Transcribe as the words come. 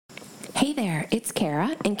Hey there, it's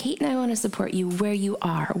Kara, and Kate and I want to support you where you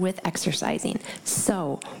are with exercising.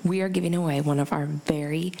 So we are giving away one of our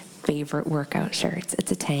very favorite workout shirts.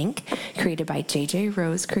 It's a tank created by JJ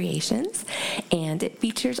Rose Creations, and it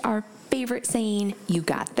features our favorite saying, "You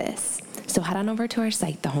got this." So head on over to our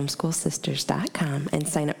site, thehomeschoolsisters.com, and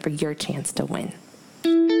sign up for your chance to win.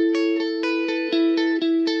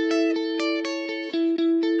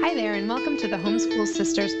 Hi there, and welcome to the Homeschool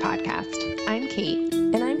Sisters podcast. I'm Kate.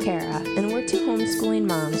 And I'm Kara, and we're two homeschooling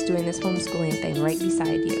moms doing this homeschooling thing right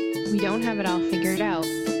beside you. We don't have it all figured out,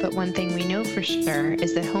 but one thing we know for sure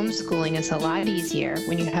is that homeschooling is a lot easier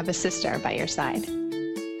when you have a sister by your side.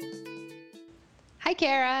 Hi,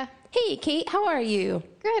 Kara. Hey, Kate, how are you?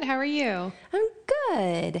 Good, how are you? I'm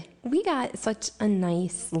good. We got such a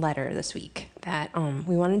nice letter this week that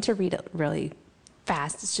we wanted to read it really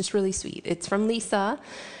fast. It's just really sweet. It's from Lisa,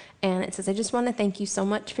 and it says, "I just want to thank you so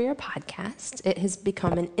much for your podcast. It has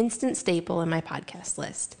become an instant staple in my podcast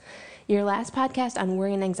list. Your last podcast on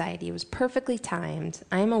worry and anxiety was perfectly timed.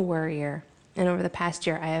 I am a worrier, and over the past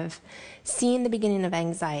year, I have seen the beginning of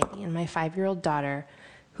anxiety in my 5-year-old daughter,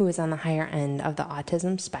 who is on the higher end of the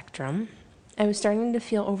autism spectrum. I was starting to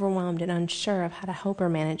feel overwhelmed and unsure of how to help her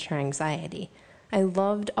manage her anxiety. I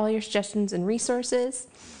loved all your suggestions and resources.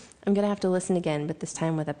 I'm going to have to listen again, but this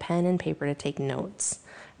time with a pen and paper to take notes.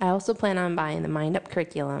 I also plan on buying the Mind Up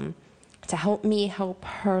curriculum to help me help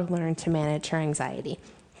her learn to manage her anxiety.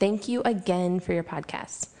 Thank you again for your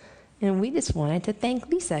podcast." And we just wanted to thank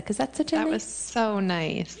Lisa because that's such a That nice... was so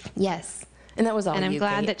nice. Yes. And that was all And I'm you,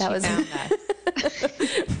 glad Kate. that she found us.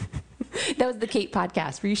 That was the Kate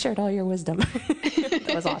podcast where you shared all your wisdom.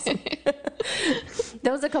 That was awesome.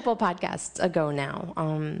 That was a couple podcasts ago now.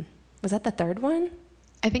 Was that the third one?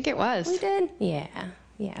 I think it was. We did? Yeah.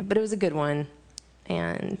 But it was a good one.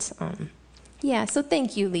 And so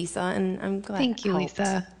thank you, Lisa. And I'm glad Thank you, it helped.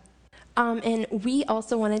 Lisa. And we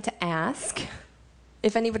also wanted to ask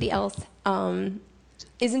if anybody else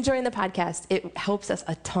is enjoying the podcast. It helps us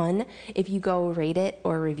a ton if you go rate it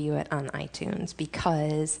or review it on iTunes,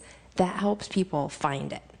 because that helps people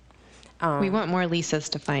find it. We want more Lisas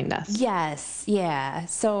to find us. Yes, yeah.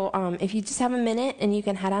 So if you just have a minute and you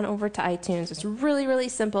can head on over to iTunes, it's really, really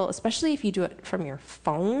simple, especially if you do it from your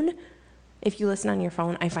phone. If you listen on your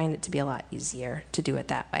phone, I find it to be a lot easier to do it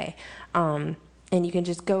that way. And you can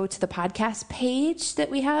just go to the podcast page that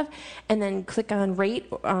we have and then click on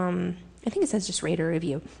rate. I think it says just rate or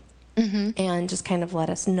review. Mm-hmm. And just kind of let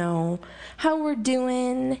us know how we're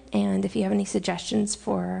doing. And if you have any suggestions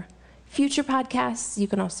for future podcasts, you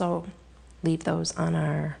can also leave those on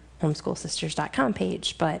our homeschoolsisters.com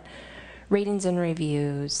page. But ratings and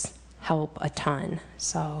reviews help a ton.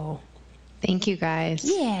 So Thank you, guys.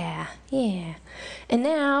 yeah. And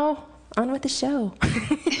now, on with the show.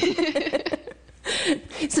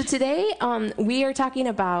 So today, we are talking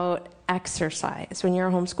about exercise when you're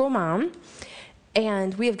a homeschool mom.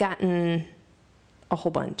 And we have gotten a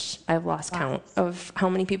whole bunch. I've lost count of how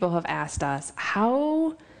many people have asked us,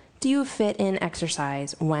 how do you fit in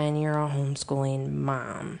exercise when you're a homeschooling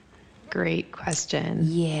mom? Great question.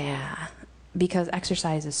 Yeah, because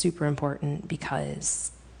exercise is super important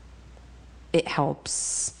because it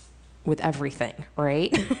helps with everything,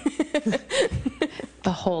 right?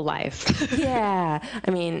 The whole life. Yeah.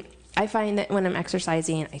 I mean, I find that when I'm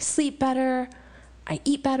exercising, I sleep better, I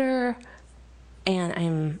eat better, and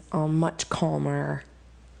I'm a much calmer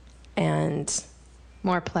and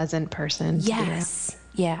More pleasant person. yes.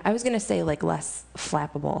 Yeah. I was going to say like less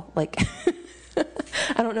flappable. Like,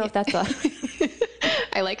 I don't know if that's a...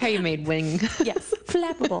 I like how you made wing. Yes,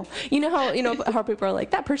 flappable. You know how people are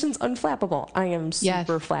like, that person's unflappable. I am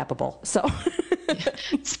super flappable. So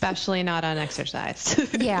Especially not on exercise.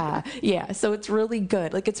 yeah. So it's really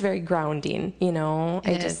good. Like, it's very grounding, little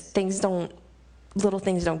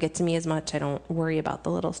things don't get to me as much. I don't worry about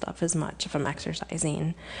the little stuff as much if I'm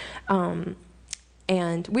exercising.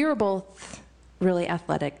 And we were both really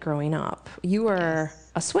athletic growing up. You were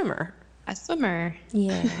a swimmer. A swimmer.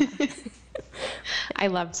 Yeah. I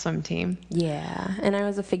loved swim team. Yeah. And I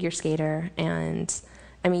was a figure skater. And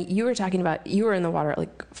I mean, you were talking about, you were in the water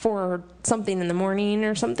like 4 something in the morning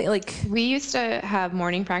or something like. We used to have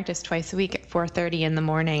morning practice twice a week at 4:30 in the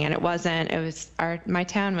morning. And my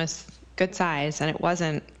town was good size and it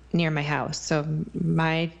wasn't near my house. So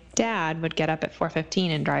my dad would get up at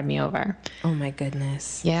 4:15 and drive me over. Oh my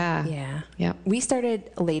goodness. Yeah. Yep. We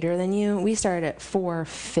started later than you. We started at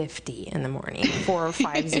 4:50 in the morning,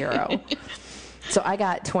 4:50. So I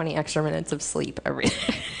got 20 extra minutes of sleep every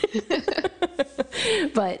day.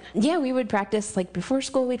 But yeah, we would practice like before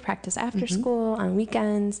school, we'd practice after school on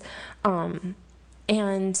weekends.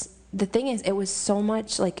 And the thing is, it was so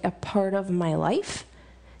much like a part of my life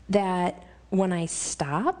that when I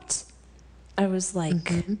stopped, I was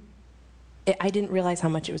like, I didn't realize how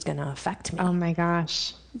much it was going to affect me. Oh my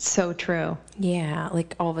gosh. So true. Yeah.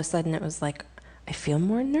 Like all of a sudden it was like, I feel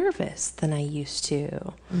more nervous than I used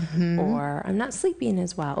to, or I'm not sleeping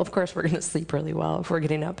as well. Of course, we're going to sleep really well if we're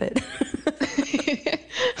getting up at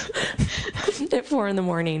 4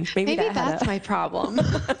 a.m. Maybe that's my problem.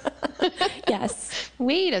 Yes.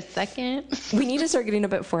 Wait a second. We need to start getting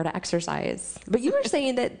up at 4 to exercise. But you were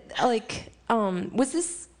saying that, like, was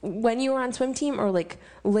this when you were on swim team or like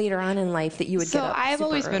later on in life that you would get up? So I've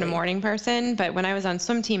always been a early? morning person, but when I was on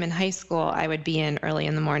swim team in high school, I would be in early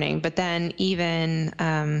in the morning. But then even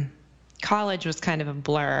college was kind of a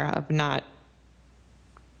blur of not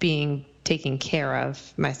being taking care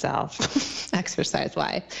of myself exercise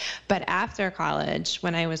wise. But after college,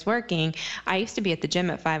 when I was working, I used to be at the gym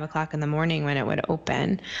at 5 o'clock in the morning when it would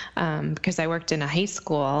open, because I worked in a high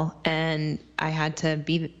school and I had to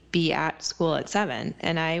be at school at 7,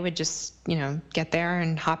 and I would just, get there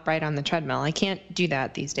and hop right on the treadmill. I can't do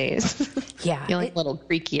that these days. Yeah. Feeling a little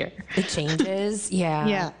creakier. It changes. Yeah.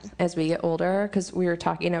 Yeah. As we get older, because we were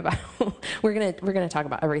talking about, we're gonna talk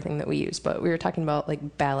about everything that we use, but we were talking about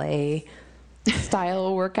like ballet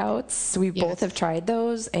style workouts. We both have tried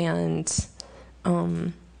those, and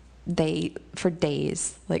they for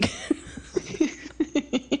days like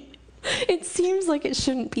it seems like it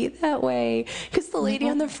shouldn't be that way because the lady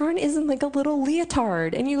on the front is in like a little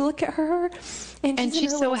leotard, and you look at her and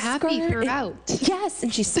she's so happy throughout. Yes,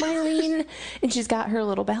 and she's smiling and she's got her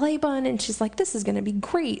little ballet bun and she's like, this is going to be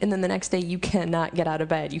great. And then the next day you cannot get out of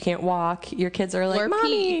bed. You can't walk. Your kids are like,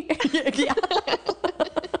 Mommy. Yeah.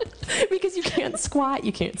 Because you can't squat,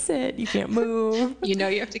 you can't sit, you can't move. You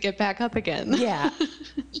have to get back up again. Yeah.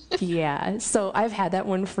 Yeah. So I've had that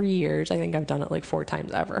one for years. I think I've done it like 4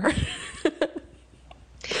 times ever.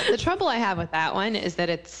 The trouble I have with that one is that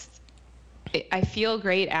I feel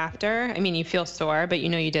great after. I mean, you feel sore, but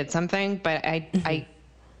you did something, but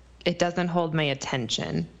it doesn't hold my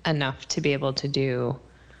attention enough to be able to do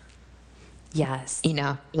Yes.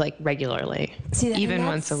 like regularly. See, even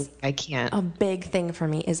once a week, I can't. A big thing for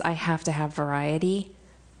me is I have to have variety.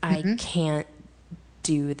 I can't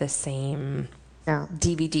do the same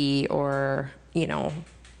DVD or,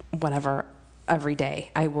 whatever every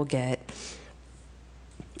day.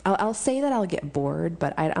 I'll say that I'll get bored,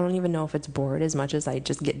 but I don't even know if it's bored as much as I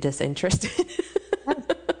just get disinterested.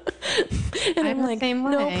 And I'm like, same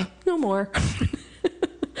way. Nope, no more.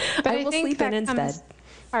 But I will sleep in instead.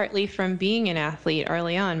 Partly from being an athlete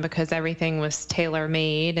early on, because everything was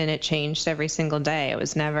tailor-made and it changed every single day. It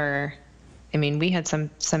was never, we had some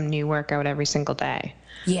new workout every single day.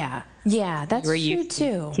 Yeah, that's true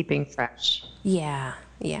too. Keeping fresh. Yeah,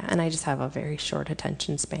 and I just have a very short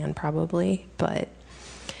attention span probably, but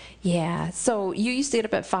yeah. So you used to get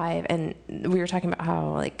up at 5, and we were talking about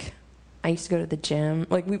how like I used to go to the gym.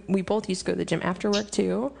 Like we both used to go to the gym after work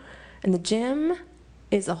too, and the gym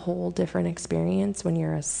is a whole different experience when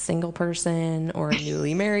you're a single person or a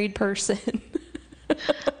newly married person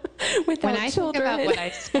without When I children. think about what I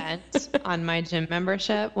spent on my gym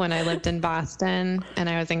membership when I lived in Boston and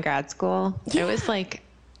I was in grad school, it was like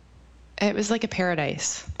a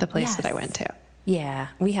paradise, the place that I went to. Yeah,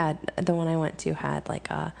 the one I went to had like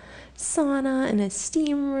a sauna and a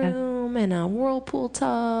steam room and a whirlpool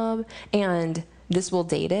tub, and this will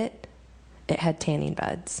date it. It had tanning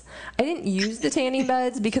beds. I didn't use the tanning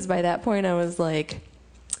beds because by that point I was like,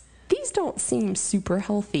 these don't seem super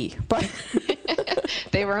healthy, but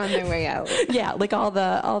they were on their way out. Yeah, like all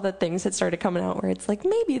the things that started coming out where it's like,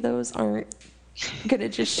 maybe those aren't gonna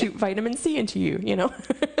just shoot vitamin C into you,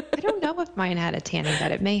 I don't know if mine had a tanning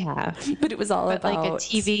bed. It may have. But it was all about like a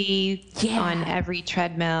TV on every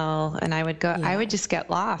treadmill, and I would go. I would just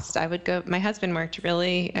get lost. I would go. My husband worked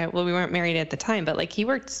really well. We weren't married at the time, but like he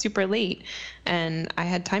worked super late, and I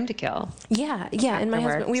had time to kill. Yeah. And my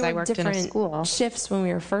husband, we worked different shifts when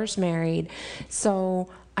we were first married, so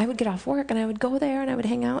I would get off work and I would go there and I would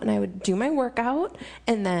hang out and I would do my workout,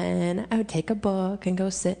 and then I would take a book and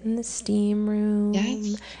go sit in the steam room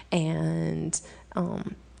and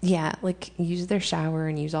like use their shower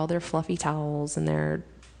and use all their fluffy towels and their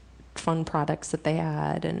fun products that they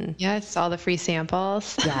had, and all the free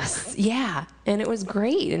samples. And it was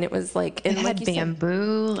great, and it was like, and it had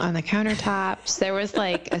bamboo on the countertops. There was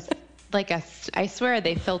like I swear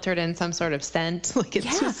they filtered in some sort of scent. Like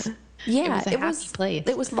it's just. Yeah, it was a happy place.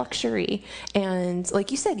 It was luxury. And like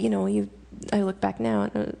you said, I look back now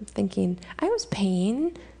and I'm thinking I was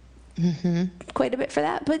paying quite a bit for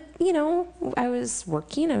that. But, I was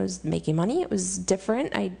working, I was making money. It was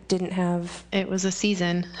different. I didn't have... It was a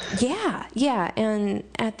season. Yeah. And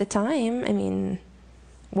at the time, I mean,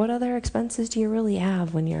 what other expenses do you really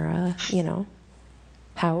have when you're a,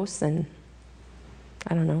 house and,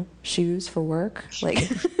 I don't know, shoes for work? Like,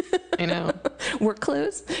 I know. Work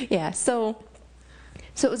clothes? Yeah. So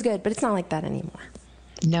it was good, but it's not like that anymore.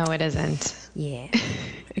 No, it isn't. Yeah.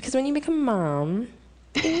 Because when you become a mom,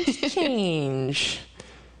 things change.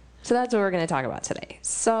 So that's what we're going to talk about today.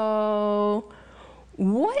 So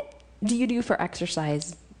what do you do for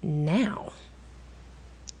exercise now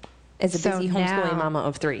as a busy homeschooling mama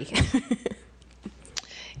of 3?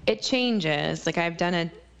 It changes. Like, I've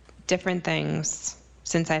done different things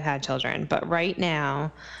since I've had children, but right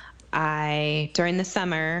now, during the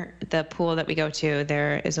summer, the pool that we go to,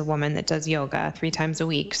 there is a woman that does yoga 3 times a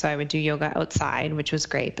week. So I would do yoga outside, which was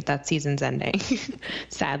great, but that season's ending,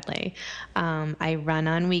 sadly. I run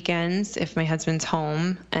on weekends if my husband's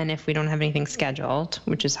home and if we don't have anything scheduled,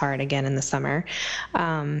 which is hard again in the summer.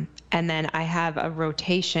 And then I have a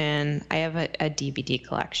rotation. I have a DVD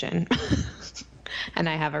collection and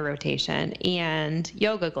I have a rotation and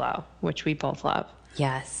Yoga Glow, which we both love.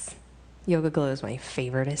 Yes. Yoga Glow is my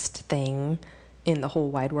favoriteest thing in the whole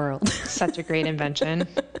wide world. Such a great invention.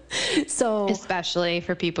 So, especially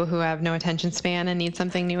for people who have no attention span and need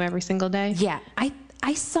something new every single day. Yeah.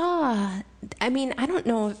 I saw, I mean, I don't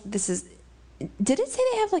know if this is, did it say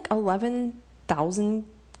they have like 11,000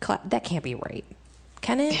 that can't be right.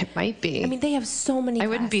 Can it? It might be. I mean, they have so many I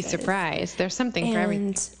wouldn't be classes. surprised. There's something for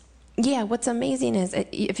everything. Yeah, what's amazing is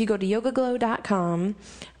if you go to yogaglow.com,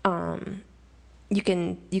 you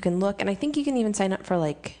can look, and I think you can even sign up for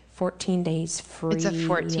like 14 days free. It's a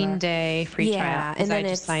 14-day free trial. And then I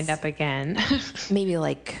just signed up again. Maybe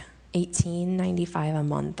like $18.95 a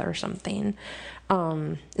month or something.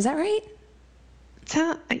 Is that right?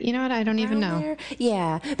 You know what? I don't even know. There?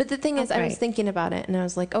 Yeah, but the thing is, I was thinking about it, and I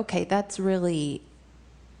was like, okay, that's really,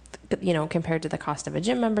 compared to the cost of a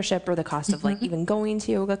gym membership or the cost of like even going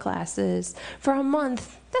to yoga classes for a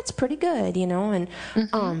month, that's pretty good, and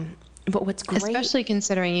but what's great, especially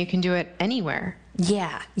considering you can do it anywhere.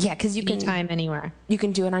 Yeah, because you can anytime, anywhere. You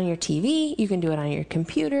can do it on your TV, you can do it on your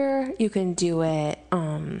computer, you can do it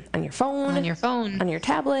on your phone, on your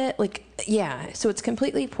tablet. So it's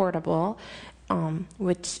completely portable,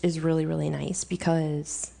 which is really, really nice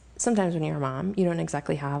because sometimes when you're a mom, you don't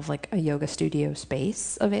exactly have like a yoga studio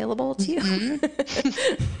space available to you.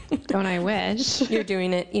 Don't I wish? You're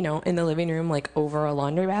doing it, in the living room, like over a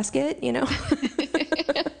laundry basket,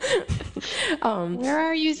 Where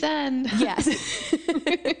are you, Zen? Yes.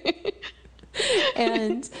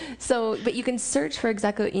 And so, but you can search for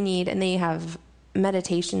exactly what you need, and they have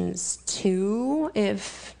meditations too,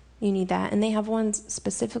 if you need that. And they have ones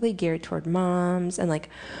specifically geared toward moms, and like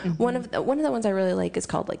one of the ones I really like is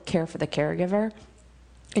called like Care for the Caregiver.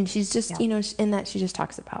 And she's just, in that she just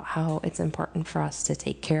talks about how it's important for us to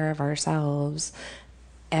take care of ourselves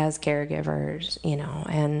as caregivers,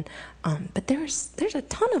 and but there's a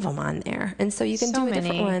ton of them on there, and so you can do a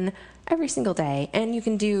different one every single day, and you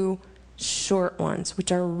can do short ones, which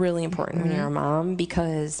are really important when you're a mom,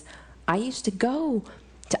 because I used to go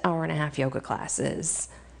to 1.5-hour yoga classes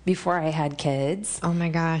before I had kids. Oh my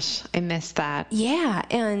gosh, I missed that. Yeah,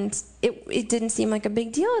 and it didn't seem like a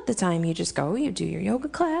big deal at the time. You just go, you do your yoga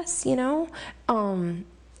class, and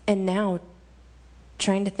now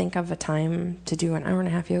trying to think of a time to do an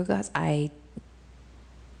 1.5-hour yoga class, I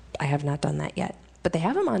have not done that yet. But they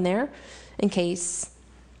have them on there in case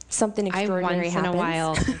something extraordinary happens. I once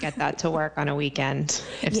in a while get that to work on a weekend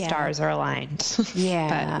if stars are aligned.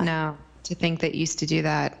 Yeah. But no, to think that you used to do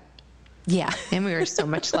that. Yeah. And we were so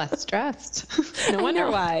much less stressed. No wonder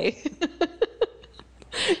why.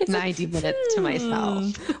 90 minutes to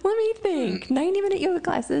myself. Let me think. 90-minute yoga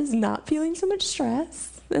classes, not feeling so much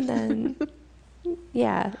stress. And then...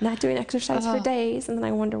 not doing exercise for days, and then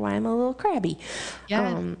I wonder why I'm a little crabby.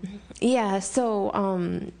 So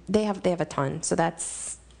they have a ton. So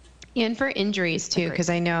that's... And for injuries too, because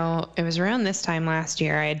I know it was around this time last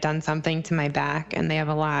year I had done something to my back, and they have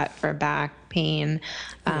a lot for back pain.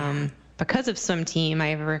 Because of swim team, I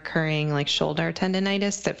have a recurring like shoulder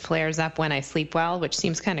tendonitis that flares up when I sleep well, which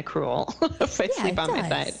seems kind of cruel if I sleep on my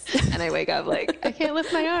side and I wake up like I can't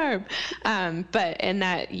lift my arm. But in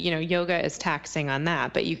that, yoga is taxing on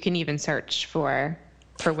that, but you can even search for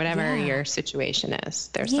whatever your situation is.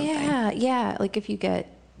 There's something. Yeah. Like if you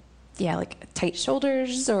get like tight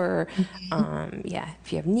shoulders, or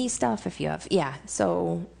if you have knee stuff,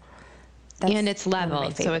 so. And it's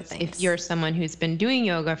leveled. So if you're someone who's been doing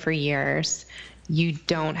yoga for years, you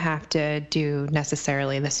don't have to do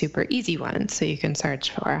necessarily the super easy ones. So you can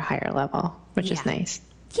search for a higher level, which is nice.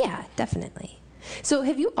 Yeah, definitely. So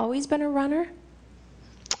have you always been a runner?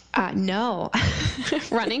 No.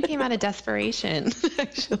 Running came out of desperation,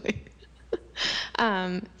 actually.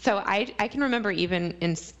 So I can remember even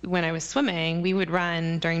when I was swimming, we would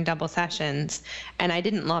run during double sessions, and I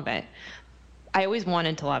didn't love it. I always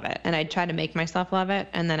wanted to love it, and I'd try to make myself love it,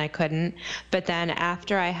 and then I couldn't. But then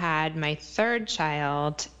after I had my third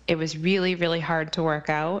child, it was really, really hard to work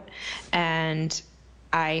out, and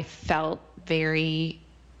I felt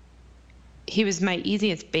he was my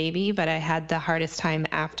easiest baby, but I had the hardest time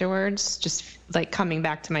afterwards, just like coming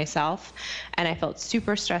back to myself. And I felt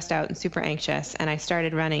super stressed out and super anxious. And I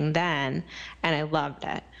started running then, and I loved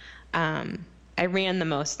it. I ran the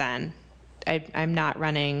most then. I'm not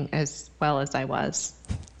running as well as I was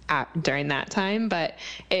during that time, but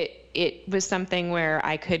it was something where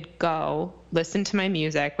I could go listen to my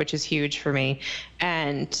music, which is huge for me,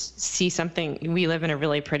 and see something. We live in a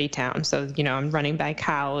really pretty town, so I'm running by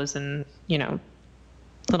cows and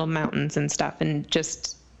little mountains and stuff, and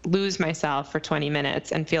just lose myself for 20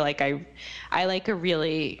 minutes and feel like I like a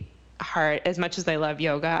really hard, as much as I love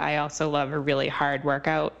yoga, I also love a really hard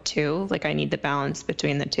workout too. Like I need the balance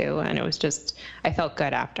between the two, and it was just, I felt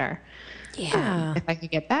good after. Yeah. If I could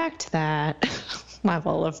get back to that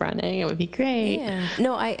level of running, it would be great. Yeah.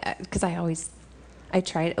 No, because I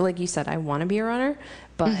tried, like you said, I want to be a runner,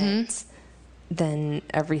 but then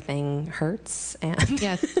everything hurts. And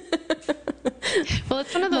yes. Well,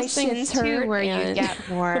 it's one of those things too where you get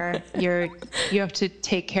more, you have to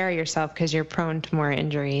take care of yourself because you're prone to more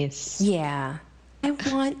injuries. Yeah. I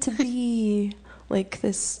want to be like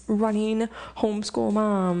this running homeschool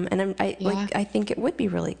mom, and I think it would be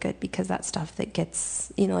really good because that stuff that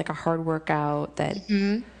gets like a hard workout that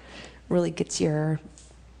really gets your,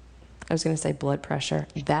 I was going to say blood pressure.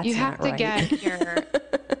 That's you have not to right. Get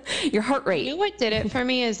your heart rate. You know what did it for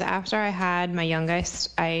me is after I had my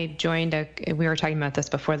youngest, I joined we were talking about this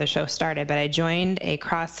before the show started, but I joined a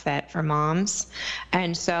CrossFit for moms,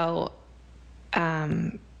 and so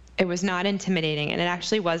it was not intimidating, and it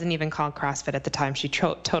actually wasn't even called CrossFit at the time. She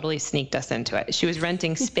totally sneaked us into it. She was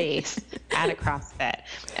renting space at a CrossFit,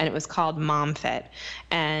 and it was called Mom Fit,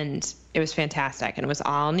 and it was fantastic. And it was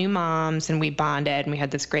all new moms, and we bonded, and we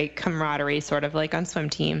had this great camaraderie, sort of like on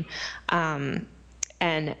swim team.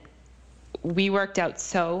 And we worked out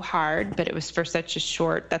so hard, but it was for such a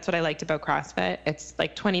short, that's what I liked about CrossFit. It's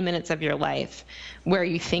like 20 minutes of your life where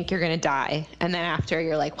you think you're going to die. And then after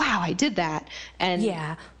you're like, wow, I did that. And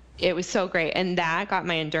it was so great. And that got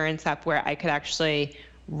my endurance up where I could actually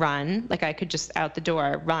run. Like I could just out the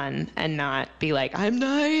door run and not be like, I'm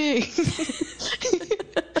dying.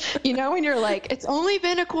 When you're like, it's only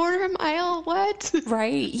been a quarter mile. What?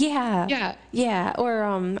 Right. Yeah. Yeah. Yeah. Or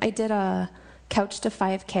I did a couch to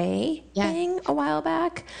 5K thing a while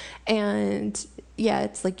back, and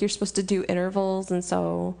it's like you're supposed to do intervals, and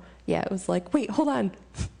so it was like, wait, hold on,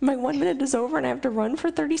 my 1 minute is over and I have to run for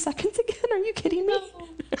 30 seconds again. Are you kidding me?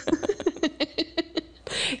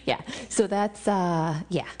 So that's but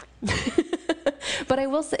I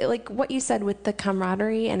will say, like what you said with the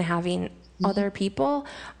camaraderie and having other people,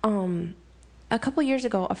 a couple years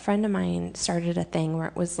ago a friend of mine started a thing where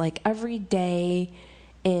it was like every day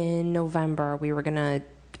in November we were gonna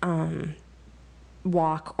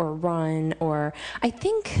walk or run, or I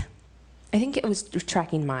think it was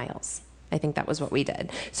tracking miles. I think that was what we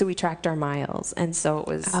did. So we tracked our miles, and so it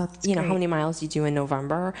was how many miles you do in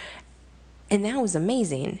November, and that was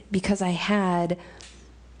amazing because I had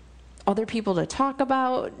other people to talk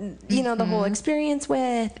about the whole experience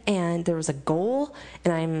with, and there was a goal,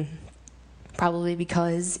 and I'm probably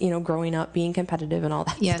because, growing up being competitive and all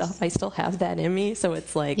that stuff, I still have that in me. So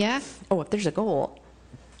it's like, if there's a goal,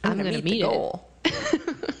 I'm going to meet the goal.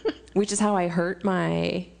 Which is how I hurt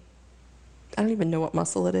I don't even know what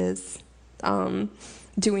muscle it is,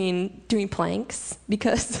 doing planks,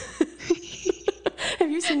 because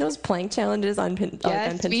have you seen those plank challenges on Pinterest?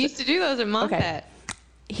 Yes, we used to do those at Mom Fit.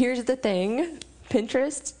 Here's the thing.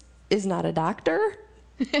 Pinterest is not a doctor.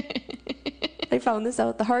 I found this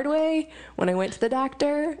out the hard way when I went to the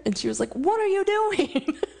doctor, and she was like, what are you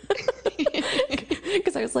doing?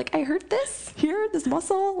 Because I was like, I hurt this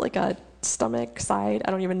muscle, like a stomach side.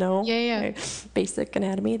 I don't even know. My basic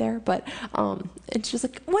anatomy there. But, and she was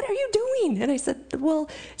like, what are you doing? And I said, well,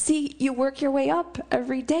 see, you work your way up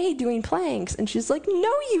every day doing planks. And she's like,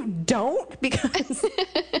 no, you don't, because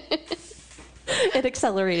it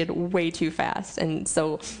accelerated way too fast. And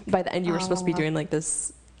so by the end, you were supposed to be doing like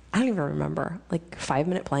this, I don't even remember, like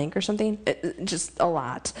 5-minute plank or something. Just a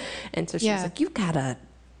lot. And so she was like, you gotta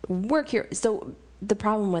work here. So the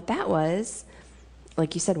problem with that was,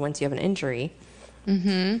 like you said, once you have an injury,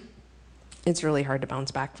 it's really hard to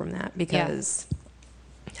bounce back from that because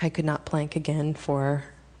I could not plank again for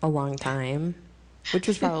a long time, which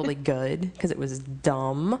was probably good because it was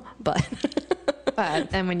dumb, but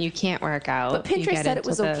then when you can't work out, but Pinterest said it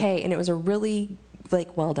was okay, and it was a really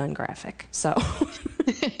like well done graphic. So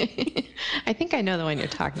I think I know the one you're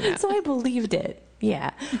talking about. So I believed it.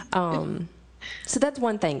 Yeah. So that's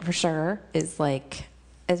one thing for sure is like,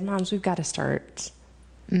 as moms, we've got to start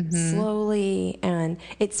slowly. And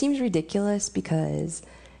it seems ridiculous because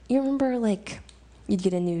you remember like you'd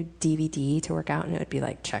get a new DVD to work out and it would be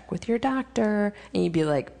like, check with your doctor. And you'd be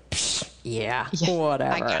like, yeah,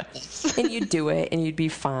 whatever. I got this. And you'd do it and you'd be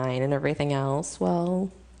fine and everything else.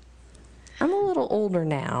 Well, I'm a little older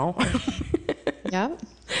now. Yep.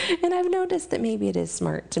 And I've noticed that maybe it is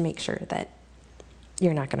smart to make sure that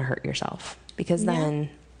you're not going to hurt yourself because then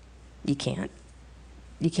you can't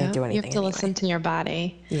do anything. You have to listen to your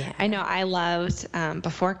body. Yeah. I know I loved,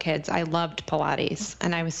 before kids, I loved Pilates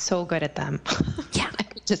and I was so good at them. Yeah. I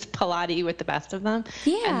could just Pilates with the best of them.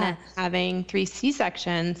 Yeah. And then having 3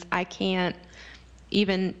 C-sections, I can't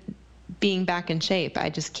even being back in shape. I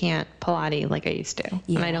just can't Pilates like I used to.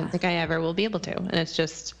 Yeah. And I don't think I ever will be able to. And it's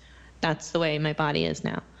just, that's the way my body is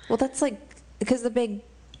now. Well, that's like, because the big,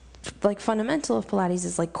 like, fundamental of Pilates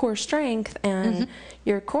is like core strength and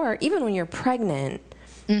your core, even when you're pregnant,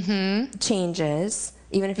 changes,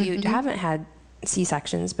 even if you haven't had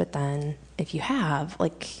C-sections, but then if you have,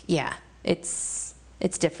 like, yeah, it's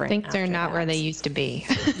different. Things are not that. where they used to be.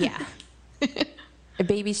 Yeah.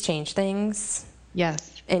 Babies change things.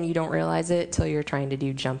 Yes. And you don't realize it till you're trying to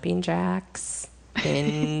do jumping jacks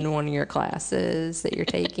in one of your classes that you're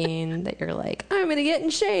taking, that you're like, I'm going to get in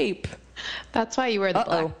shape. That's why you wear the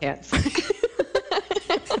black pants.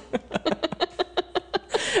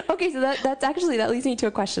 Okay, so that leads me to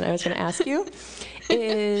a question I was going to ask you,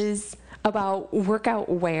 is about workout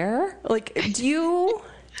wear. Like, do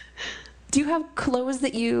you have clothes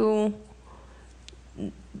that you...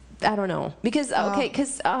 I don't know. Because,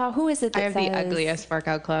 who is it that I have the ugliest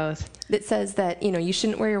workout clothes. That says that, you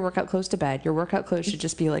shouldn't wear your workout clothes to bed. Your workout clothes should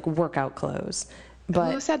just be like workout clothes.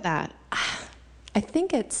 But who said that? I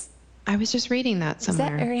think I was just reading that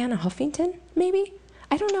somewhere. Is that Ariana Huffington, maybe?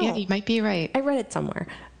 I don't know. Yeah, you might be right. I read it somewhere.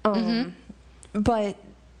 But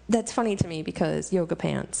that's funny to me because yoga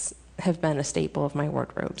pants have been a staple of my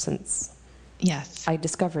wardrobe since I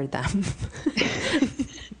discovered them.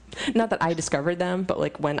 Not that I discovered them, but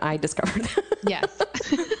like when I discovered them. Yes.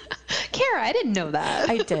 Kara, I didn't know that.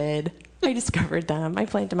 I did. I discovered them. I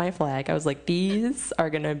planted my flag. I was like, these are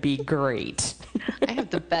going to be great. I have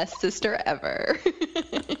the best sister ever.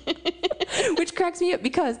 Which cracks me up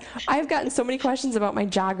because I've gotten so many questions about my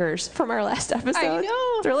joggers from our last episode. I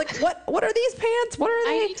know. They're like, what are these pants? What are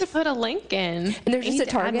they? I need to put a link in. And they're just at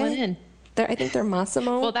Target? I think they're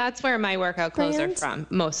Massimo. Well, that's where my workout clothes brand? are from,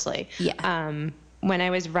 mostly. Yeah. When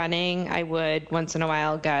I was running, I would once in a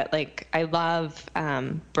while get I love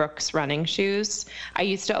Brooks running shoes. I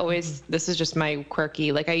used to always, this is just my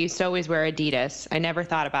quirky, I used to always wear Adidas. I never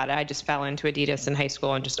thought about it. I just fell into Adidas in high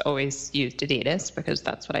school and just always used Adidas because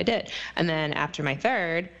that's what I did. And then after my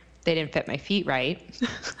third, they didn't fit my feet right.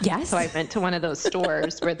 Yes. So I went to one of those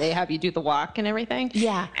stores where they have you do the walk and everything.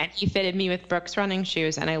 Yeah. And he fitted me with Brooks running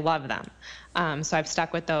shoes and I love them. So I've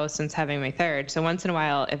stuck with those since having my third. So once in a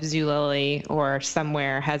while, if Zulily or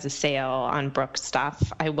somewhere has a sale on Brooks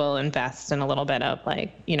stuff, I will invest in a little bit of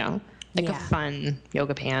a fun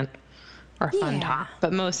yoga pant or a fun top,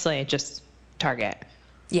 but mostly just Target.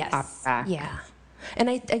 Yes. Yeah. And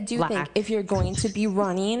I do think if you're going to be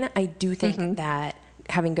running, I do think that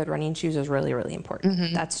having good running shoes is really, really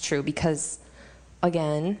important. That's true because,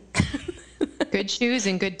 again... Good shoes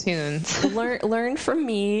and good tunes. Learn from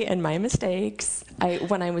me and my mistakes.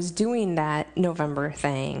 When I was doing that November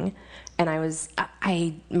thing, and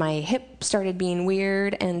my hip started being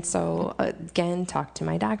weird, and so again talked to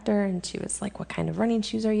my doctor, and she was like, "What kind of running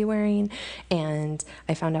shoes are you wearing?" And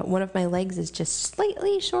I found out one of my legs is just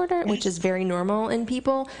slightly shorter, which is very normal in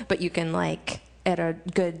people, but you can at a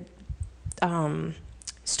good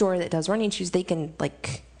store that does running shoes, they can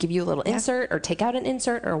give you a little insert or take out an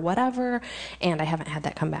insert or whatever, and I haven't had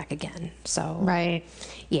that come back again. So right,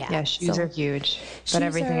 yeah, shoes are huge, but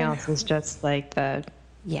everything else is just the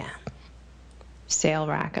sale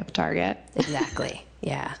rack of Target. Exactly.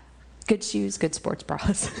 Yeah, good shoes, good sports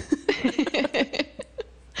bras.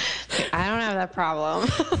 I don't have that problem.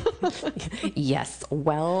 Yes,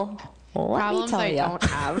 well, problems I don't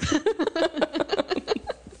have.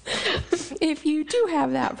 If you do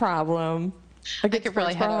have that problem, A I good could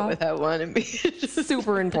probably sports head out bra, without one and be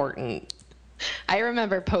super important. I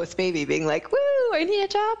remember post baby being like, woo, I need a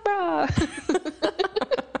job bra.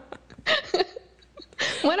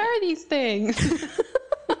 What are these things?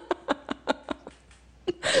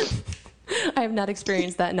 I have not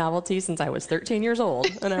experienced that novelty since I was 13 years old.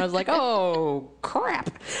 And I was like, oh, crap.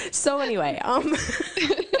 So anyway,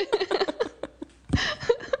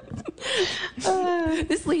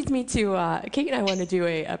 this leads me to, Kate and I want to do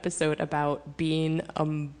a episode about being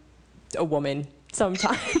a woman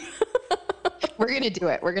sometime. We're going to do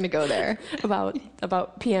it. We're going to go there.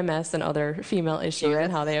 about PMS and other female issues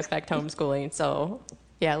and how they affect homeschooling. So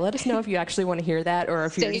yeah, let us know if you actually want to hear that, or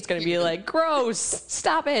if you're just going to be like, gross,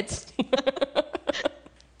 stop it.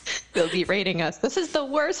 They'll be rating us. This is the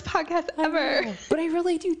worst podcast ever. But I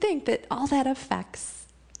really do think that all that affects,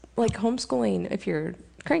 like, homeschooling, if you're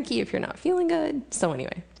cranky, if you're not feeling good. So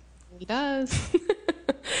anyway. It does.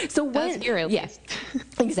 So It does here, at yes,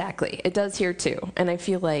 exactly. It does here too. And I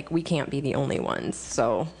feel like we can't be the only ones.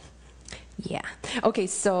 So yeah. Okay,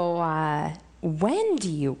 so when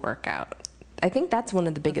do you work out? I think that's one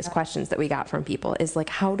of the biggest questions that we got from people is like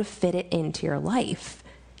how to fit it into your life.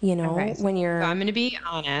 You know, when you're... So I'm going to be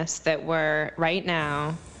honest that right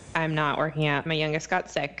now, I'm not working out. My youngest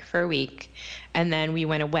got sick for a week, and then we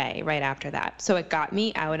went away right after that. So it got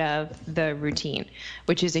me out of the routine,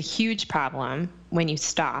 which is a huge problem when you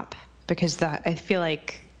stop, because I feel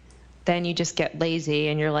like then you just get lazy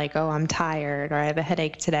and you're like, oh, I'm tired, or I have a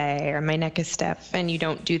headache today, or my neck is stiff, and you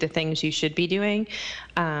don't do the things you should be doing.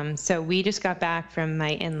 So we just got back from my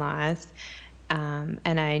in-laws,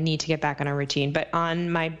 and I need to get back on a routine. But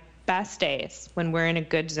on my best days, when we're in a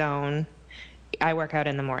good zone, I work out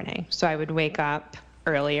in the morning. So I would wake up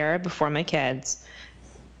earlier before my kids,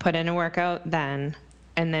 put in a workout then,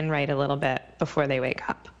 and then write a little bit before they wake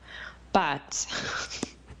up. But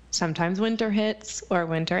sometimes winter hits or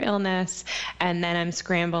winter illness, and then I'm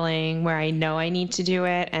scrambling where I know I need to do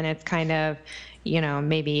it, and it's kind of,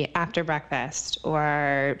 maybe after breakfast,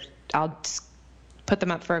 or I'll put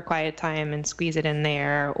them up for a quiet time and squeeze it in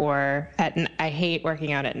there, or I hate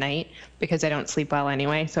working out at night because I don't sleep well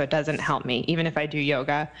anyway, so it doesn't help me. Even if I do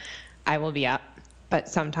yoga, I will be up. But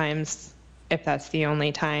sometimes if that's the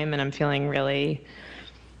only time and I'm feeling really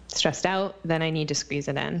stressed out, then I need to squeeze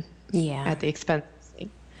it in. Yeah. At the expense of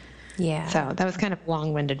sleep. Yeah. So that was kind of a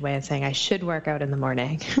long-winded way of saying I should work out in the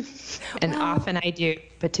morning. And often I do,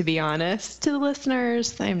 but to be honest to the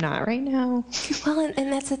listeners, I'm not right now. Well,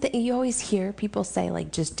 and that's the thing. You always hear people say,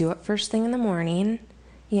 like, just do it first thing in the morning,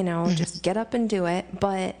 just get up and do it.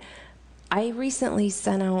 But I recently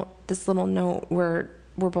sent out this little note where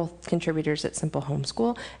we're both contributors at Simple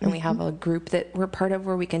Homeschool, and we have a group that we're part of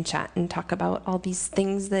where we can chat and talk about all these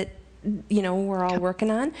things that we're all working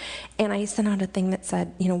on. And I sent out a thing that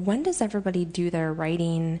said, when does everybody do their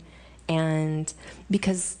writing? And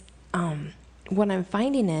because what I'm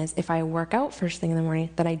finding is if I work out first thing in the morning,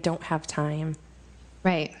 that I don't have time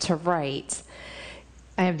to write.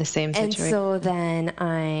 I have the same situation. And so then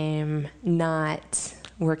I'm not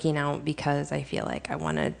working out because I feel like I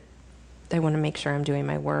want to make sure I'm doing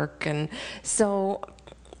my work. And so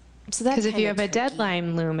that's because if you have tricky. a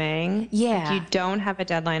deadline looming, yeah, you don't have a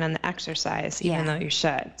deadline on the exercise, even though you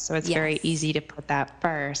should. So it's very easy to put that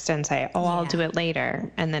first and say, I'll do it later.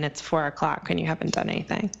 And then it's 4:00 and you haven't done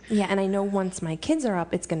anything. Yeah. And I know once my kids are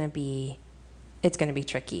up, it's going to be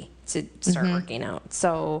tricky to start working out.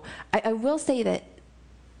 So I will say that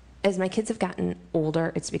as my kids have gotten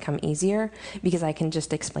older, it's become easier because I can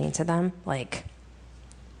just explain to them, like,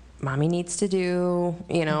 mommy needs to do,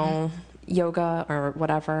 yoga or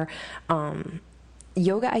whatever.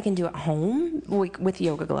 Yoga I can do at home with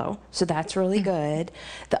Yoga Glow, so that's really good.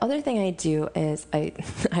 The other thing I do is I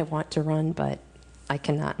want to run, but I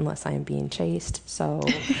cannot unless I am being chased. So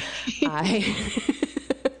maybe I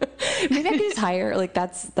can just hire, like,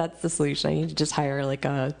 that's the solution. I need to just hire like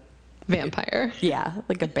a vampire. Yeah,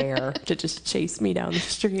 like a bear to just chase me down the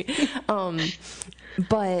street.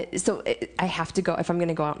 But so I have to go, if I'm going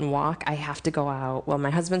to go out and walk, I have to go out while my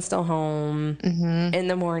husband's still home in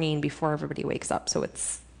the morning before everybody wakes up. So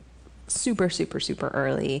it's super, super, super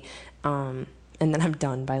early. And then I'm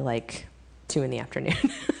done by like 2 in the afternoon.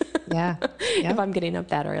 Yeah. If I'm getting up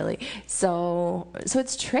that early. So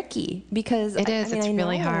it's tricky because it's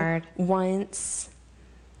really hard. Once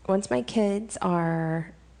my kids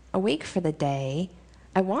are awake for the day,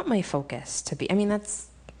 I want my focus to be, that's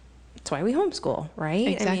why we homeschool, right?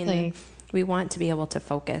 Exactly. We want to be able to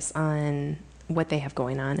focus on what they have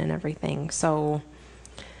going on and everything. So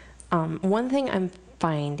one thing I'm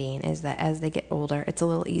finding is that as they get older, it's a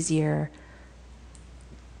little easier.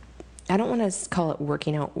 I don't want to call it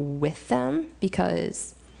working out with them,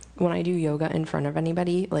 because when I do yoga in front of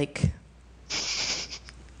anybody, like,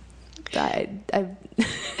 I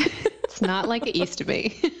It's not like it used to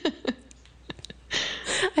be.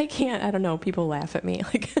 I can't, I don't know, people laugh at me,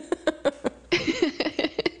 like,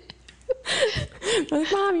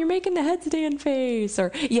 like, Mom, you're making the headstand face.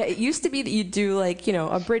 Or, yeah, it used to be that you'd do, like, you know,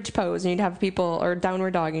 a bridge pose, and you'd have people, or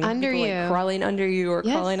downward dog, and you'd have Under people, you. like, crawling under you, or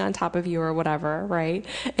Yes. crawling on top of you, or whatever, right?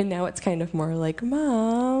 And now it's kind of more like,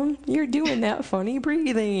 Mom, you're doing that funny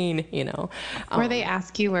breathing, you know. Or they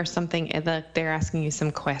ask you or something, they're asking you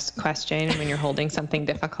some question when you're holding something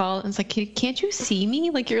difficult. And it's like, can't you see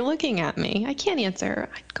me? Like, you're looking at me. I can't answer.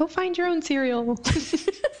 Go find your own cereal.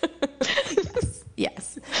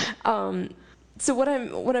 Yes. So what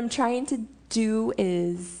I'm trying to do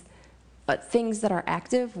is things that are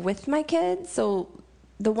active with my kids. So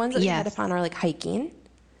the ones that we had Yes. upon are like hiking.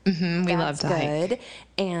 We love That's to hike. good.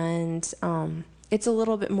 And it's a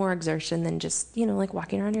little bit more exertion than just, you know, like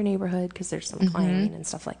walking around your neighborhood, because there's some climbing and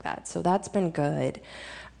stuff like that. So that's been good.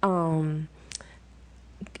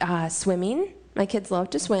 Swimming. My kids love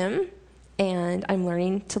to swim, and I'm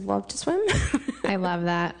learning to love to swim. I love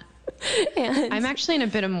that. And I'm actually in a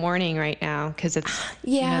bit of mourning right now because it's,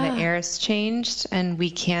 you know, the air has changed and we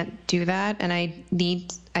can't do that. And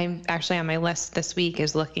I'm actually on my list this week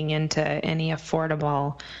is looking into any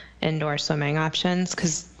affordable indoor swimming options,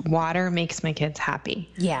 because water makes my kids happy.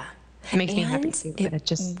 yeah. It makes me happy And too, but it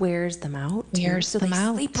just wears them out. too. wears so them they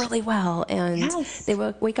out. sleep really well, and Yes. they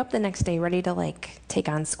wake up the next day ready to, like, take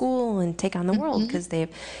on school and take on the world, because they've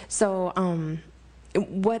so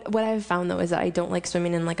what I've found though is that I don't like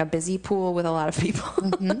swimming in like a busy pool with a lot of people.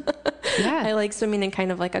 Yeah. I like swimming in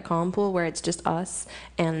kind of like a calm pool where it's just us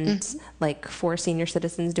and like 4 senior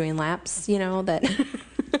citizens doing laps, you know, that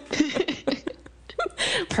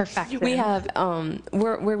perfect. we have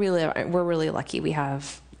where we live, we're really lucky. We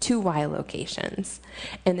have 2 Y locations,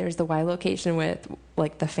 and there's the Y location with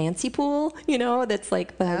like the fancy pool, you know, that's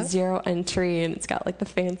like the 0 entry, and it's got like the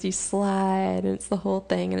fancy slide, and it's the whole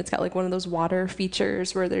thing, and it's got like one of those water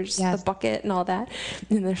features where there's the bucket and all that,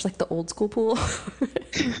 and there's like the old school pool.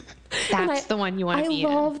 That's the one you want to be in.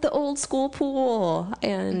 I love the old school pool,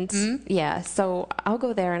 and yeah, so I'll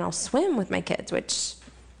go there and I'll swim with my kids, which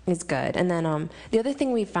is good. And then the other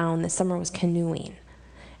thing we found this summer was canoeing.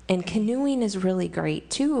 And canoeing is really great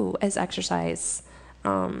too as exercise.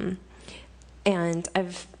 And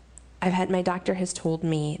I've had, my doctor has told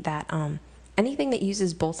me that anything that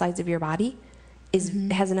uses both sides of your body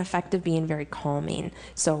has an effect of being very calming.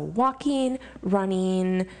 So walking,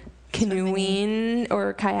 running, canoeing,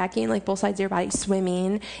 or kayaking, like both sides of your body,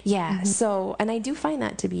 swimming. Yeah. So, and I do find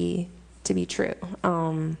that to be true.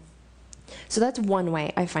 So that's one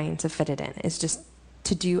way I find to fit it in, is just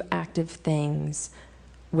to do active things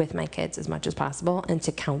with my kids as much as possible, and to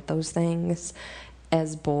count those things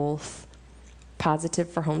as both positive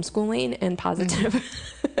for homeschooling and positive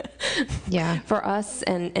for us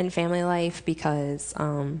and family life, because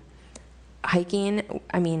hiking,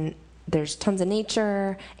 I mean, there's tons of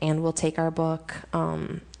nature, and we'll take our book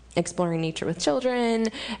Exploring Nature with Children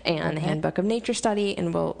and the Handbook of Nature Study,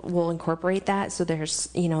 and we'll incorporate that, so there's,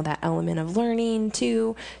 you know, that element of learning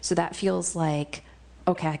too, so that feels like,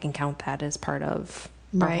 okay, I can count that as part of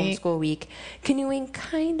our homeschool week. Canoeing,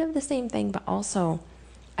 kind of the same thing, but also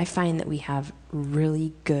I find that we have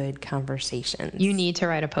really good conversations. You need to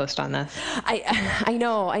write a post on this. I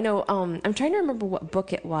know. I'm trying to remember what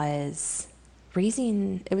book it was.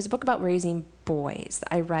 It was a book about raising boys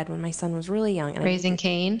that I read when my son was really young. And Raising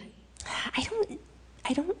Cain? I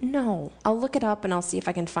don't know. I'll look it up and I'll see if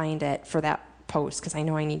I can find it for that post, because I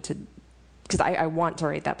know I need to, because I want to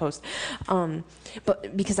write that post.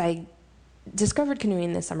 But because I discovered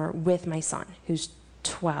canoeing this summer with my son, who's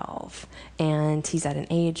 12, and he's at an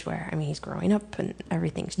age where, I mean, he's growing up and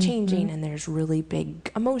everything's changing, and there's really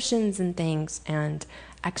big emotions and things, and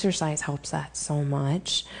exercise helps that so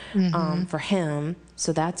much for him,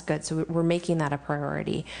 so that's good. So we're making that a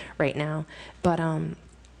priority right now. But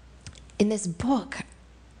in this book,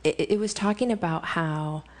 it was talking about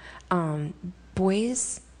how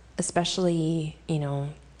boys, especially, you know,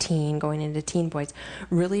 going into teen boys,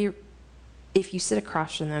 really, if you sit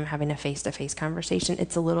across from them having a face-to-face conversation,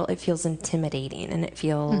 it feels intimidating, and it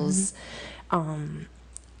feels,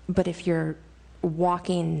 but if you're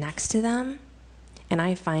walking next to them, and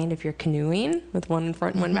I find if you're canoeing with one in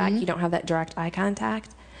front and one back, you don't have that direct eye contact,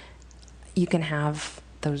 you can have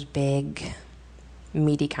those big,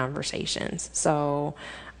 meaty conversations. So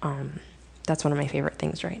that's one of my favorite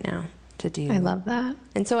things right now to do. I love that.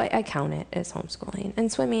 And so I count it as homeschooling.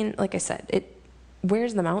 And swimming, like I said, it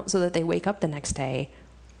wears them out so that they wake up the next day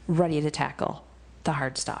ready to tackle the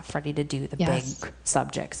hard stuff, ready to do the Yes. big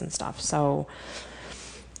subjects and stuff. So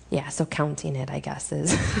yeah, so counting it, I guess,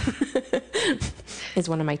 is is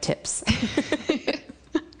one of my tips.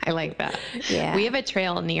 I like that. Yeah. We have a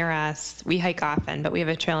trail near us. We hike often, but we have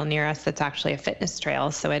a trail near us that's actually a fitness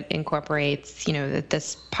trail. So it incorporates, at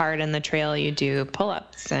this part in the trail you do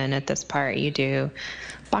pull-ups, and at this part you do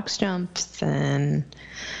box jumps and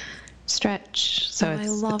stretch. So I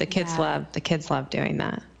love the kids that. the kids love doing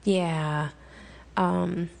that. Yeah.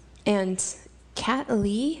 And Kat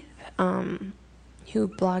Lee, who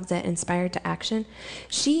blogs at Inspired to Action,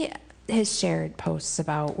 she has shared posts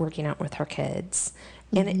about working out with her kids.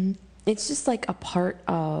 And it's just like a part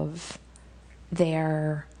of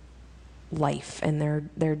their life and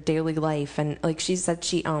their daily life. And like she said,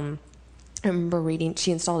 I remember reading,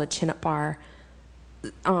 she installed a chin-up bar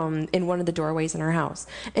in one of the doorways in her house.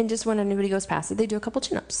 And just when anybody goes past it, they do a couple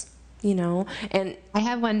chin-ups, And I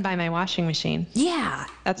have one by my washing machine. yeah.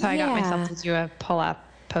 That's how I got myself to do a pull-up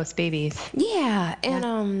post babies. Yeah.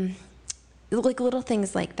 And like little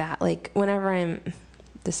things like that. Like whenever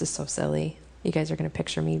this is so silly. You guys are going to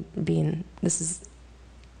picture me this is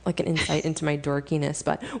like an insight into my dorkiness,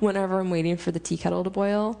 but whenever I'm waiting for the tea kettle to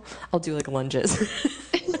boil, I'll do like lunges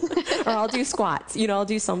or I'll do squats, I'll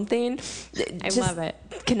do something. I love it.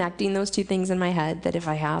 Connecting those two things in my head, that if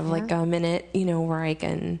I have like a minute, where I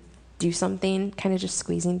can do something, kind of just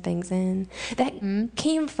squeezing things in. That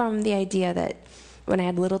came from the idea that when I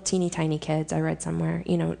had little teeny tiny kids, I read somewhere,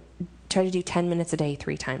 try to do 10 minutes a day,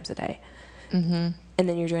 3 times a day. Mm-hmm. And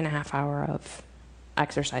then you're doing a half hour of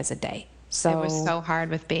exercise a day. So it was so hard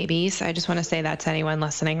with babies. I just want to say that to anyone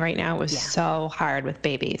listening right now. It was so hard with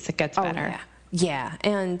babies. It gets better. Yeah.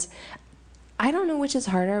 And I don't know which is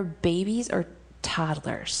harder, babies or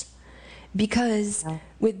toddlers. Because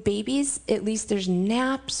with babies, at least there's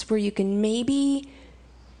naps where you can maybe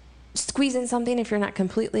squeeze in something if you're not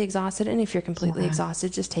completely exhausted. And if you're completely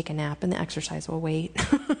exhausted, just take a nap and the exercise will wait.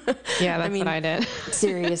 Yeah, that's what I did.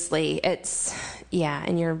 Seriously,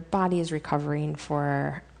 and your body is recovering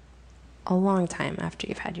for a long time after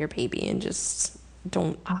you've had your baby, and just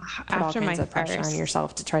don't put all kinds of pressure on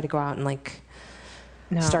yourself to try to go out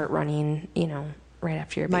and start running, right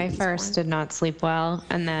after your baby's My first did not sleep well,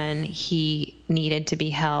 and then he needed to be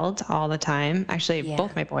held all the time. Actually,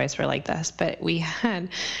 both my boys were like this, but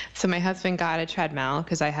so my husband got a treadmill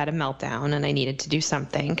because I had a meltdown and I needed to do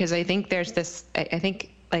something. Because I think there's this, I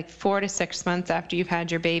think like 4 to 6 months after you've had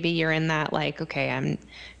your baby, you're in that like, okay, I'm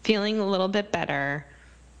feeling a little bit better.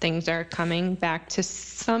 Things are coming back to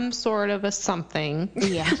some sort of a something,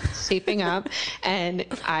 shaping up, and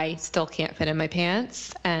I still can't fit in my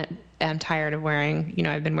pants, and I'm tired of wearing,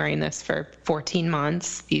 I've been wearing this for 14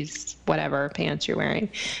 months, these whatever pants you're wearing.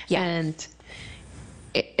 Yeah. And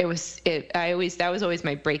that was always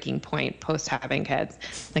my breaking point post having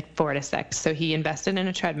kids, like 4 to 6. So he invested in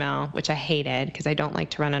a treadmill, which I hated because I don't like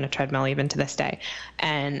to run on a treadmill even to this day.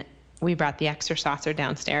 And we brought the exerciser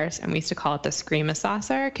downstairs, and we used to call it the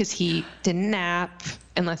scream-a-saucer because he didn't nap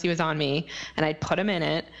unless he was on me, and I'd put him in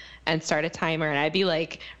it and start a timer, and I'd be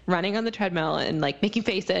like running on the treadmill and like making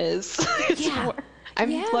faces.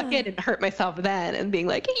 I'm lucky I didn't hurt myself then, and being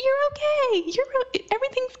like, hey, you're okay,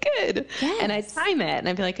 everything's good. And I'd time it, and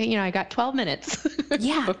I'd be like, I got 12 minutes.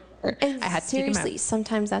 Yeah. And I had seriously,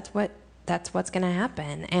 sometimes that's what's going to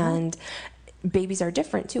happen. And babies are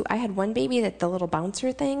different too. I had one baby that the little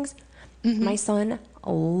bouncer things, my son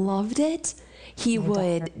loved it. He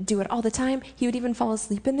would do it all the time. He would even fall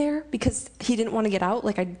asleep in there because he didn't want to get out.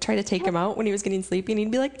 Like I'd try to take him out when he was getting sleepy, and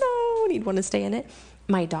he'd be like, no, and he'd want to stay in it.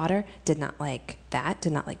 My daughter did not like that,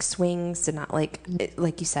 did not like swings, did not like,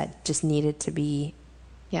 like you said, just needed to be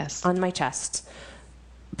on my chest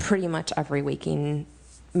pretty much every waking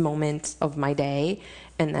moment of my day,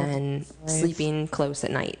 and then sleeping close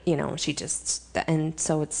at night. She just, and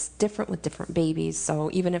so it's different with different babies. So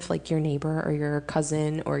even if like your neighbor or your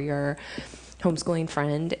cousin or your homeschooling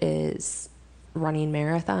friend is running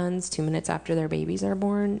marathons 2 minutes after their babies are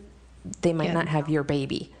born, they might not have your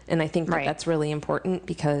baby. And I think that's really important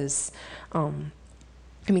because,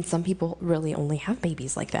 some people really only have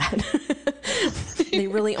babies like that. They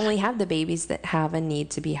really only have the babies that have a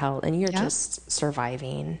need to be held, and you're just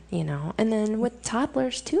surviving, And then with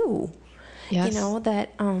toddlers too, that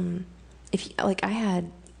if like I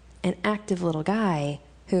had an active little guy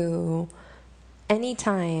who,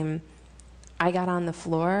 anytime I got on the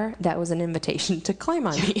floor, that was an invitation to climb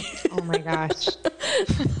on me. Oh my gosh.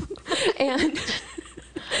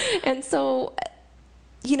 And so,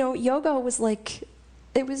 yoga was like,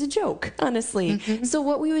 it was a joke, honestly. So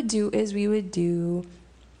what we would do is we would do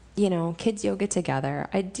kids yoga together.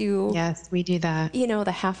 I do, Yes, we do that.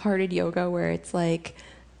 the half-hearted yoga where it's like,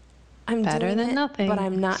 I'm Better doing than it, nothing. but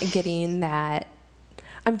I'm not getting that.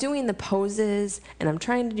 I'm doing the poses and I'm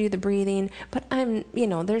trying to do the breathing, but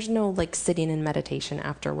there's no like sitting in meditation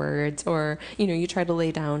afterwards, or, you try to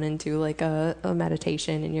lay down and do like a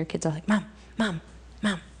meditation and your kids are like, Mom, Mom,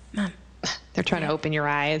 Mom, Mom. They're trying to open your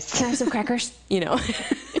eyes. Can I have some crackers?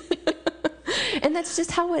 And that's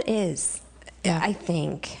just how it is, Yeah. I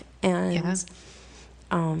think. And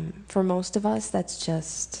for most of us, that's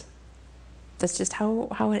just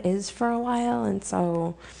how it is for a while. And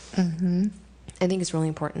so I think it's really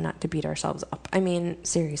important not to beat ourselves up. I mean,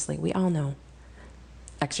 seriously, we all know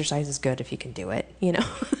exercise is good if you can do it,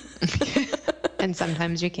 And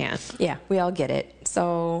sometimes you can't. Yeah, we all get it.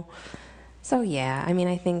 So yeah, I mean,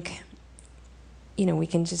 I think, we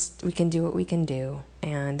can do what we can do.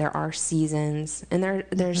 And there are seasons, and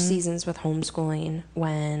there's seasons with homeschooling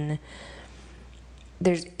when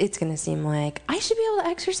it's going to seem like I should be able to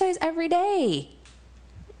exercise every day.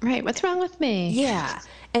 Right. What's wrong with me? Yeah.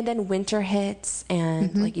 And then winter hits,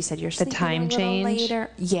 and like you said, you're sleeping time a little change. later.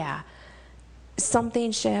 Yeah.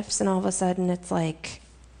 Something shifts, and all of a sudden it's like,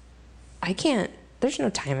 there's no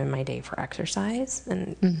time in my day for exercise.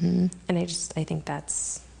 And I think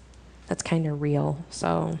that's kind of real.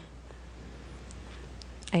 So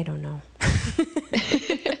I don't know.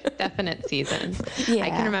 Definite seasons. Yeah. I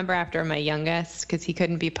can remember after my youngest, because he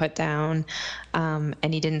couldn't be put down,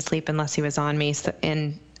 and he didn't sleep unless he was on me.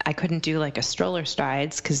 And I couldn't do like a stroller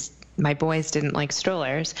strides because my boys didn't like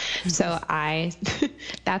strollers. So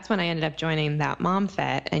that's when I ended up joining That Mom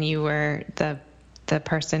Fit, and you were the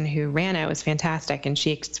person who ran it. Was fantastic, and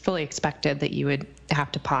she fully expected that you would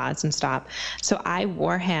have to pause and stop. So I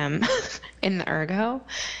wore him in the ergo,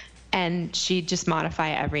 and she'd just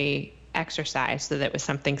modify every exercise so that it was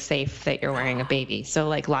something safe that you're wearing a baby. So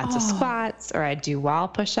like lots of squats, or I'd do wall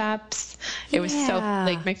push-ups. It was so,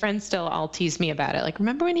 like, my friends still all tease me about it. Like,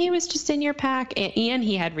 remember when he was just in your pack? And Ian,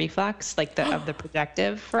 he had reflux, like of the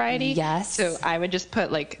projective variety. Yes. So I would just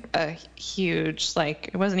put like a huge, like,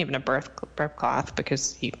 it wasn't even a birth cloth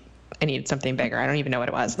because I needed something bigger. I don't even know what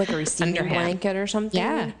it was. Like a receiving blanket or something?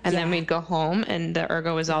 Yeah. And then we'd go home, and the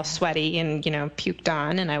ergo was all sweaty and, puked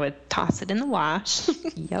on, and I would toss it in the wash.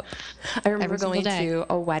 Yep. I remember going to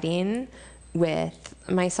a wedding with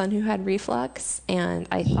my son who had reflux, and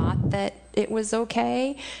I thought that it was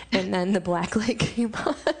okay. And then the black light came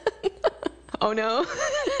on. Oh, no.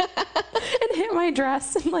 And hit my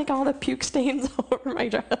dress, and like all the puke stains all over my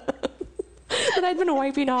dress that I'd been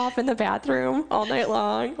wiping off in the bathroom all night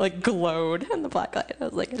long, like glowed in the black light. I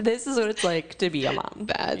was like, this is what it's like to be a mom.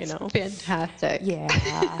 That's fantastic.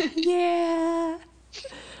 Yeah. Yeah.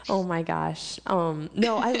 Oh my gosh.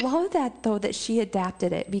 No, I love that though, that she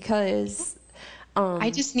adapted it, because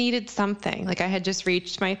I just needed something. Like, I had just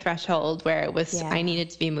reached my threshold where it was, I needed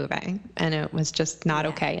to be moving, and it was just not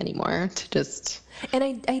okay anymore to just. And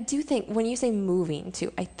I do think when you say moving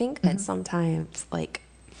too, I think that sometimes, like,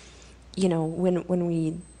 when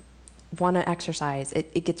we want to exercise,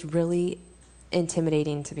 it gets really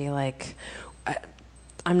intimidating to be like,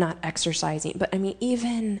 I'm not exercising. But I mean,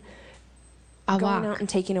 even going out and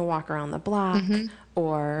taking a walk around the block,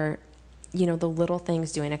 or, the little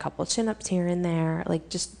things, doing a couple chin-ups here and there, like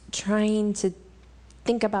just trying to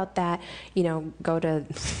think about that, go to,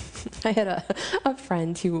 I had a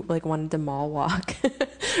friend who like wanted to mall walk,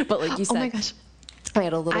 but like you said, oh my gosh. I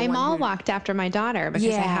had a little. I mall walked after my daughter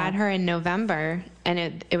because I had her in November, and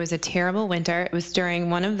it was a terrible winter. It was during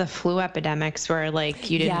one of the flu epidemics where like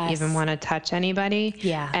you didn't even want to touch anybody.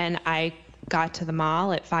 Yeah. And I got to the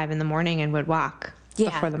mall at 5 a.m. and would walk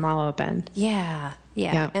before the mall opened. Yeah.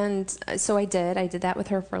 And so I did that with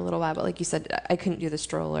her for a little while, but like you said, I couldn't do the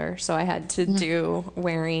stroller, so I had to do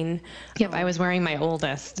wearing. Yep, I was wearing my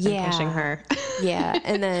oldest and pushing her. Yeah,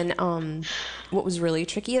 and then what was really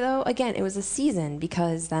tricky though, again, it was a season,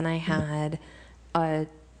 because then I had a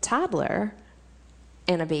toddler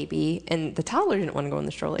and a baby, and the toddler didn't want to go in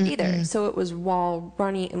the stroller either. So it was mall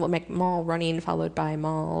running followed by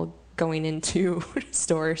mall going into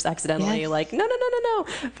stores accidentally, like no,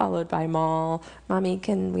 followed by mall, mommy,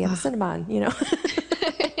 can we have a Cinnabon,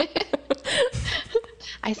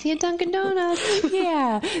 I see a Dunkin' Donuts.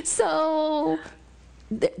 Yeah. So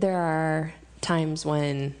there are times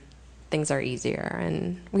when things are easier,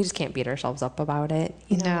 and we just can't beat ourselves up about it.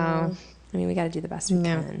 No. I mean, we got to do the best we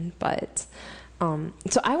can. But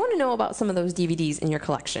so I want to know about some of those DVDs in your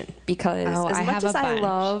collection, because as much as I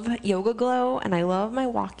love Yoga Glow and I love my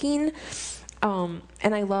walking, and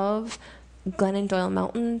I love Glennon Doyle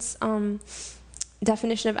Melton's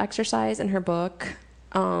definition of exercise in her book,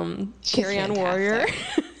 Carry On Warrior.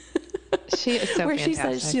 She is so Where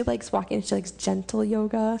fantastic. she says she likes walking, she likes gentle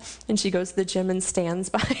yoga, and she goes to the gym and stands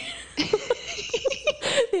by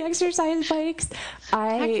the exercise bikes.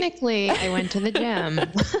 Technically, I went to the gym.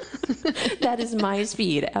 That is my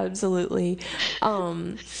speed, absolutely.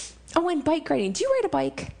 And bike riding. Do you ride a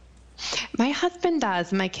bike? My husband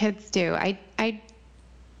does. My kids do. I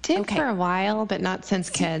did for a while, but not since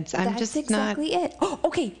kids. I'm That's just exactly it. Oh,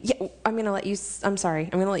 okay. Yeah, I'm going to let you, I'm sorry.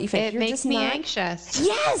 I'm going to let you finish. It makes me anxious.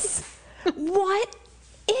 Yes. What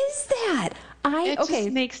is that? It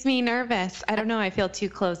just makes me nervous. I don't know. I feel too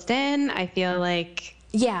closed in. I feel like,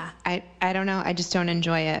 I don't know. I just don't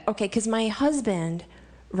enjoy it. Okay, because my husband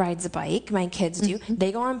rides a bike. My kids do.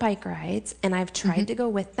 They go on bike rides, and I've tried to go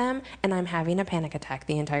with them, and I'm having a panic attack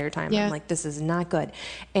the entire time. Yeah. I'm like, this is not good.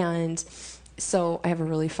 And so I have a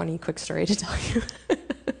really funny quick story to tell you.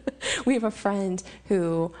 We have a friend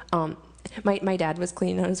who, my dad was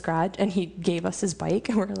cleaning out his garage, and he gave us his bike,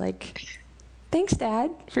 and we're like, thanks,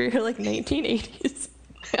 Dad, for your 1980s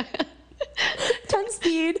 10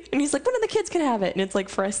 speed. And he's like, one of the kids can have it. And it's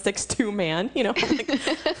for a 6'2" man, I'm like,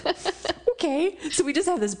 okay. So we just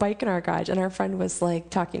have this bike in our garage, and our friend was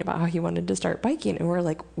talking about how he wanted to start biking, and we're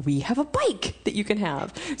like, we have a bike that you can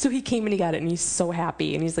have. So he came and he got it, and he's so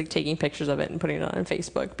happy, and he's taking pictures of it and putting it on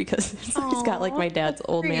Facebook because he's got my dad's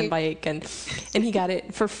old man bike, and he got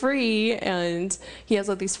it for free. And he has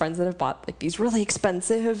all these friends that have bought these really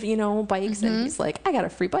expensive, bikes, and he's like, I got a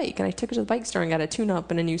free bike, and I took it to the bike store and got a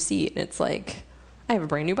tune-up and a new seat, and it's like, I have a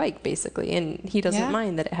brand new bike basically, and he doesn't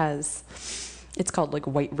mind that it has. It's called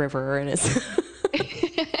White River, and it's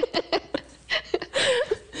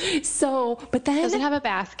so. But then does it have a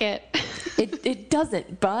basket? It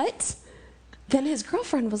doesn't. But then his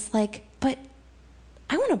girlfriend was like, "But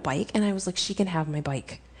I want a bike," and I was like, "She can have my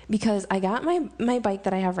bike because I got my bike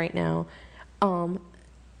that I have right now." And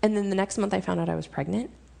then the next month I found out I was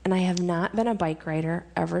pregnant, and I have not been a bike rider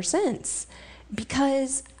ever since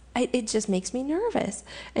because it just makes me nervous.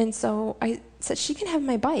 And so I said, "She can have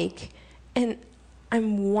my bike." And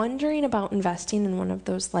I'm wondering about investing in one of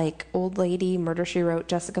those old lady Murder She Wrote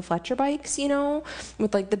Jessica Fletcher bikes,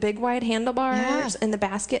 with the big wide handlebars and the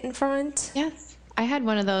basket in front. Yes. I had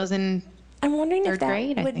one of those in I'm wondering if third that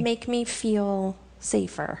grade, would make me feel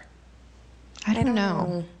safer. I don't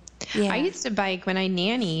know. Yeah. I used to bike when I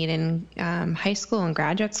nannied in high school and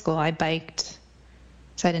graduate school. I biked,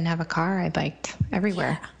 so I didn't have a car. I biked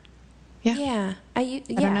everywhere. Yeah. I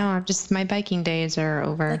don't know. My biking days are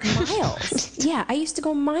over. Miles. Yeah. I used to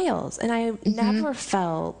go miles, and I never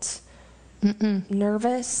felt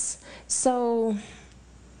nervous. So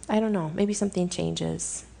I don't know. Maybe something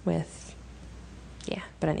changes with. Yeah,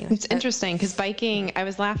 but anyway. It's interesting because biking, I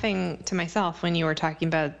was laughing to myself when you were talking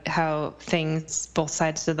about how things, both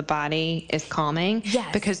sides of the body is calming.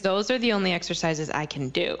 Yes. Because those are the only exercises I can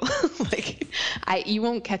do. You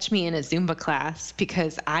won't catch me in a Zumba class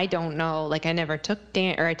because I don't know, I never took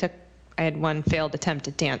dance, or I had one failed attempt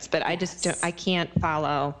at dance, but I just don't, I can't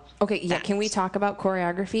follow. Okay, yeah, can we talk about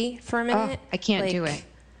choreography for a minute? I can't do it.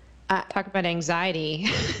 Talk about anxiety.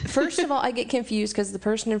 First of all, I get confused because the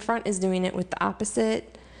person in front is doing it with the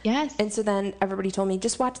opposite. Yes. And so then everybody told me,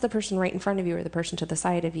 just watch the person right in front of you or the person to the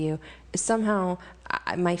side of you. Somehow,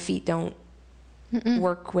 my feet don't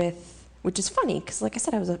work with, which is funny because, like I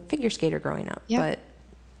said, I was a figure skater growing up. Yep. But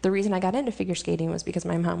the reason I got into figure skating was because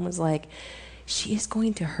my mom was like, she is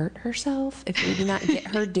going to hurt herself if we do not get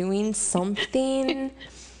her doing something.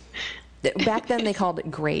 Back then, they called it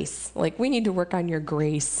grace. We need to work on your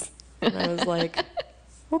grace. And I was like,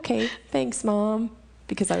 okay, thanks, Mom.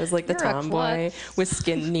 Because I was the tomboy with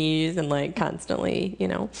skin knees and constantly,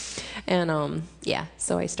 And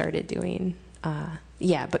so I started doing,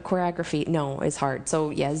 but choreography, no, is hard. So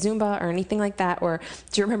yeah, Zumba or anything like that. Or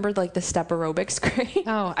do you remember the step aerobics grade?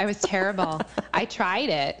 Oh, I was terrible. I tried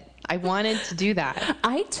it. I wanted to do that.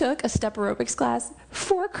 I took a step aerobics class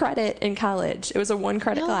for credit in college. It was a 1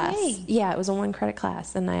 credit class. Way. Yeah, it was a 1 credit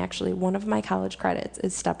class. And one of my college credits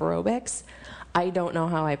is step aerobics. I don't know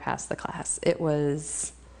how I passed the class. It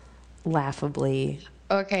was laughably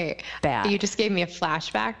bad. You just gave me a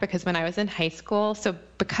flashback because when I was in high school, so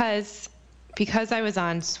because I was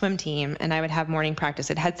on swim team and I would have morning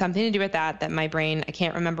practice, it had something to do with that my brain, I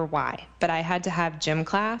can't remember why, but I had to have gym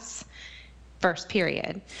class first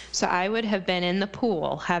period. So I would have been in the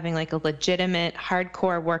pool having a legitimate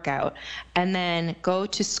hardcore workout and then go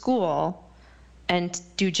to school and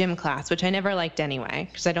do gym class, which I never liked anyway,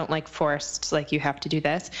 because I don't like forced, you have to do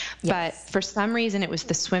this. Yes. But for some reason, it was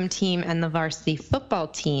the swim team and the varsity football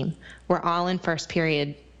team were all in first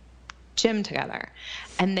period gym together.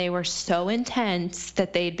 And they were so intense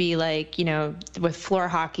that they'd be with floor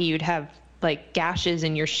hockey, you'd have like gashes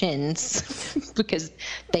in your shins because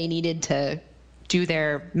they needed to do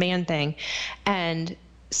their man thing. And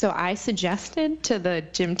so I suggested to the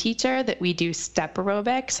gym teacher that we do step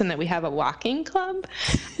aerobics and that we have a walking club.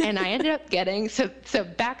 And I ended up getting, so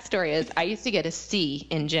backstory is I used to get a C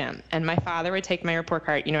in gym, and my father would take my report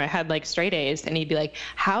card. I had like straight A's, and he'd be like,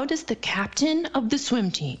 how does the captain of the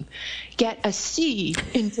swim team get a C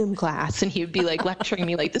in gym class? And he would be like lecturing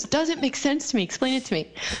me like, this doesn't make sense to me. Explain it to me.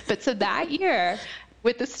 But so that year,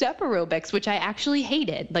 with the step aerobics, which I actually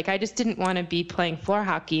hated. Like, I just didn't want to be playing floor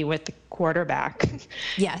hockey with the quarterback.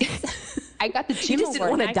 Yes. I got the gym You just didn't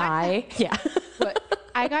want to die. Yeah. But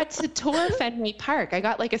I got to tour Fenway Park. I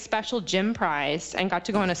got like a special gym prize and got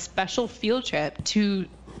to go on a special field trip to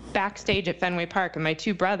backstage at Fenway Park. And my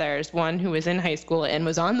two brothers, one who was in high school and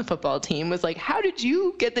was on the football team, was like, how did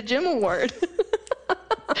you get the gym award?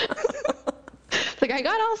 Like, I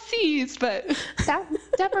got all C's, but that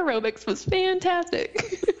step aerobics was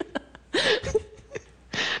fantastic.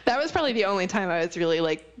 That was probably the only time I was really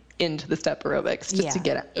like into the step aerobics, just to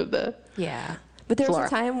get out of the But there was floor. a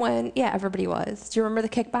time when everybody was. Do you remember the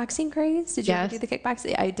kickboxing craze? Did you ever do the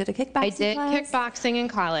kickboxing? I did a kickboxing class. I did kickboxing in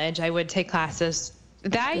college. I would take classes.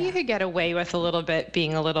 That you could get away with a little bit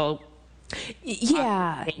being a little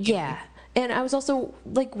yeah. And I was also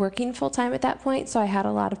like working full time at that point, so I had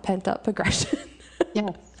a lot of pent up aggression.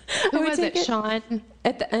 Yes. Who was it, Sean?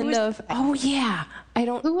 At the end of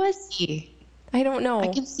who was he? I don't know. I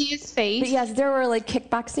can see his face. But yes, there were like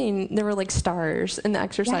kickboxing, there were like stars in the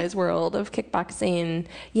exercise world of kickboxing.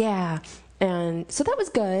 Yeah. And so that was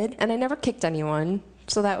good. And I never kicked anyone.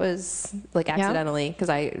 So that was like accidentally, because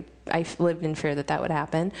I lived in fear that would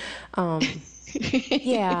happen.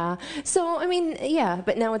 Yeah. So, I mean,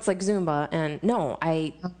 but now it's like Zumba, and no,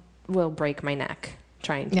 I will break my neck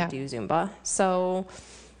trying to do Zumba. So,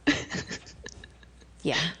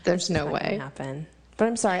 there's no way. Happen. But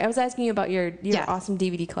I'm sorry, I was asking you about your awesome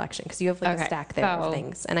DVD collection, because you have like a stack there of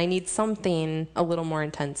things, and I need something a little more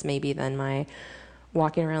intense maybe than my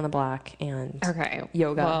walking around the block and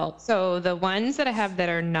yoga. Well, so the ones that I have that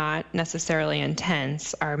are not necessarily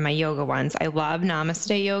intense are my yoga ones. I love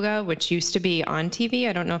Namaste Yoga, which used to be on TV.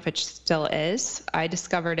 I don't know if it still is. I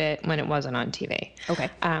discovered it when it wasn't on TV. Okay.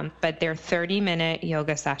 But they're 30-minute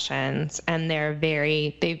yoga sessions, and they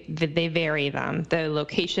vary them. The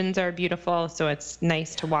locations are beautiful, so it's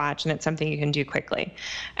nice to watch, and it's something you can do quickly.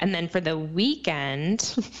 And then for the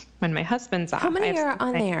weekend, when my husband's off. How many are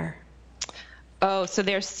on there? Oh, so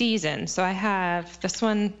there's seasons. So I have this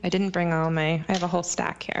one. I didn't bring I have a whole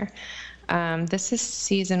stack here. This is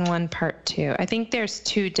season 1, part 2. I think there's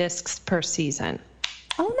 2 discs per season.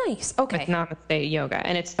 Oh, nice. Okay. With Namaste Yoga.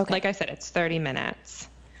 And it's, like I said, it's 30 minutes.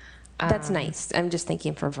 That's nice. I'm just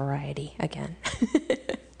thinking for variety again.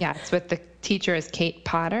 Yeah, it's with the teacher is Kate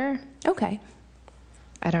Potter. Okay.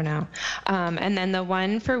 I don't know. And then the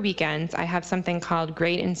one for weekends, I have something called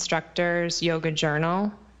Great Instructors Yoga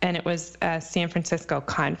Journal. And it was a San Francisco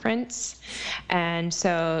conference. And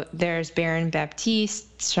so there's Baron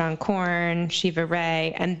Baptiste, Sean Korn, Shiva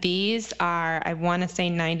Ray, and these are, I want to say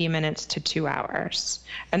 90 minutes to 2 hours.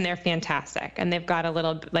 And they're fantastic. And they've got a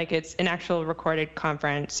little, like it's an actual recorded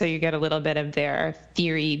conference, so you get a little bit of their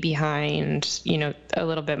theory behind, a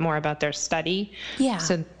little bit more about their study. Yeah.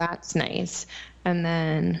 So that's nice. And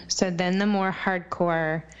then the more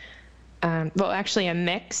hardcore, actually a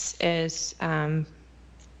mix is,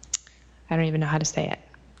 I don't even know how to say it.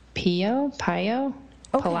 Pio?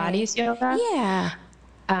 Pilates yoga? Yeah.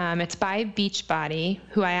 It's by Beachbody,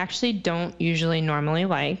 who I actually don't usually normally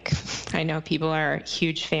like. I know people are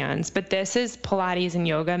huge fans, but this is Pilates and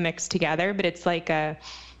yoga mixed together, but it's like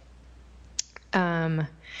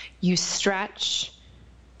you stretch,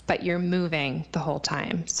 but you're moving the whole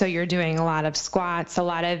time. So you're doing a lot of squats, a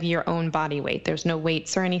lot of your own body weight. There's no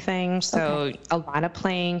weights or anything. So a lot of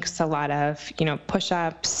planks, a lot of,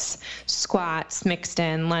 push-ups, squats mixed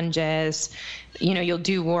in, lunges. You'll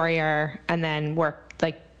do warrior and then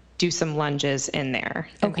do some lunges in there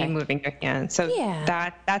and be moving your hands. So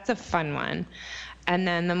that's a fun one. And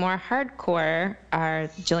then the more hardcore are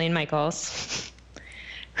Jillian Michaels,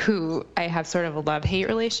 who I have sort of a love-hate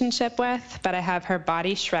relationship with, but I have her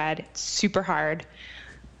body shred super hard.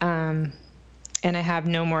 And I have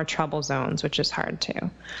no more trouble zones, which is hard too.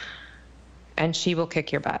 And she will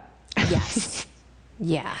kick your butt. Yes.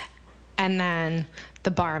 Yeah. And then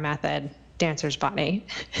the bar method, dancer's body,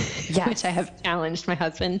 which I have challenged my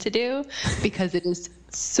husband to do because it is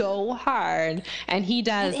so hard. And he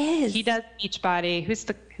does beach body. Who's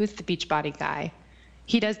the beach body guy?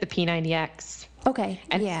 He does the P90X. Okay.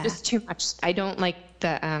 And it's just too much. I don't like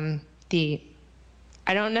I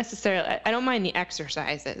I don't mind the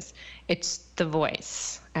exercises. It's the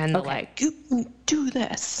voice and the like, you can do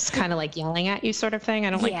this. It's kind of like yelling at you sort of thing. I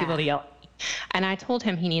don't like people to yell at me. And I told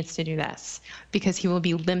him he needs to do this because he will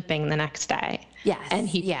be limping the next day. Yes. And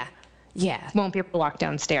he won't be able to walk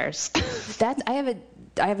downstairs. I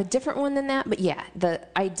have a different one than that, but yeah, the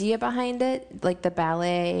idea behind it, like the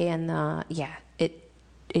ballet and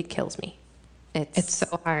it kills me. It's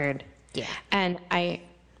so hard. Yeah. And I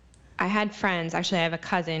had friends, actually I have a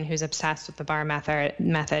cousin who's obsessed with the bar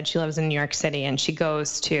method. She lives in New York City and she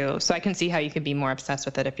goes to, so I can see how you could be more obsessed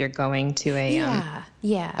with it if you're going to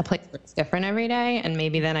a place that's different every day, and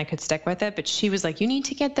maybe then I could stick with it. But she was like, you need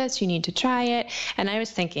to get this, you need to try it. And I was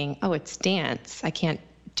thinking, oh, it's dance. I can't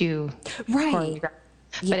do choreography.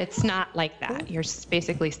 But it's not like that. You're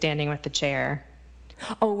basically standing with the chair.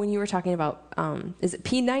 Oh, when you were talking about, is it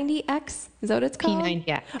P90X? Is that what it's called?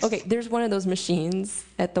 P90X. Okay, there's one of those machines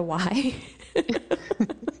at the Y.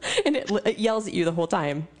 And it yells at you the whole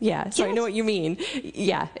time. Yeah, so I know what you mean.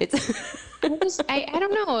 Yeah, it's... I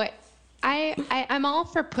don't know. I'm all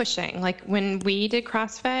for pushing. Like when we did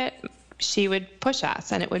CrossFit, she would push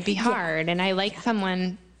us and it would be hard. And I like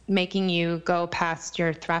someone making you go past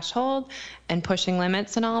your threshold and pushing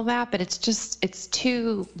limits and all of that, but it's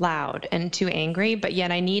too loud and too angry. But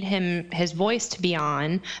yet I need his voice to be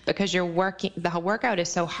on, because the workout is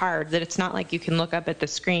so hard that it's not like you can look up at the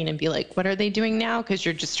screen and be like, what are they doing now? Because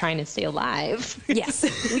you're just trying to stay alive. Yes.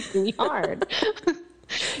 It's really hard.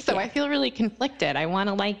 So I feel really conflicted. I want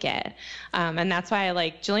to like it. And that's why I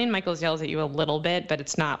like Jillian Michaels yells at you a little bit, but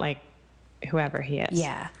it's not like whoever he is.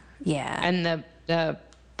 Yeah. Yeah. And the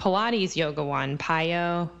Pilates yoga one,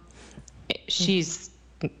 Payo, she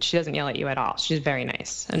doesn't yell at you at all. She's very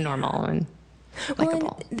nice and normal and likable.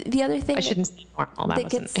 Well, the other thing I shouldn't say normal. That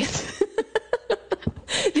wasn't nice.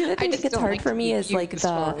 The other thing that gets hard for me is like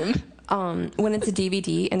when it's a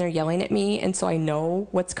DVD and they're yelling at me, and so I know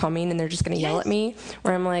what's coming and they're just going to yell at me,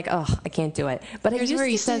 where I'm like, oh, I can't do it. But here's where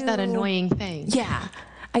he says that annoying thing. Yeah.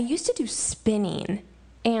 I used to do spinning,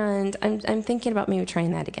 and I'm thinking about maybe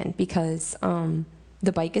trying that again, because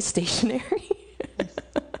the bike is stationary.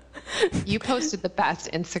 You posted the best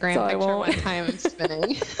Instagram picture one time of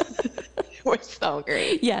spinning. It was so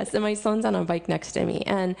great. Yes, and my son's on a bike next to me,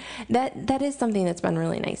 and that is something that's been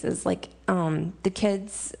really nice. Is like the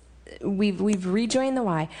kids, we've rejoined the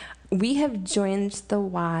Y. We have joined the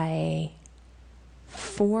Y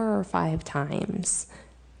 4 or 5 times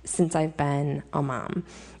since I've been a mom.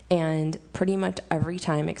 And pretty much every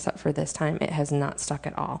time except for this time, it has not stuck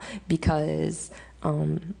at all, because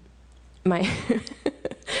my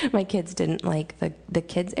my kids didn't like the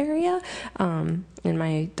kids area, and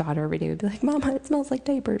my daughter every day would be like, Mama, it smells like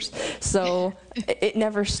diapers. So it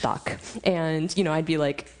never stuck. And I'd be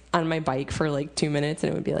like on my bike for like 2 minutes,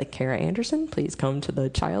 and it would be like, Kara Anderson, please come to the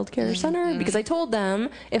child care center, because I told them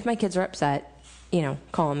if my kids are upset,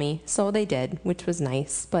 call me. So they did, which was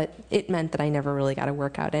nice, but it meant that I never really got a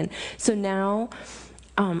workout in. So now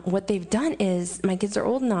what they've done is, my kids are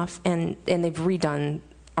old enough, and they've redone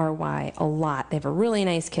RY a lot. They have a really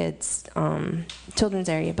nice kids children's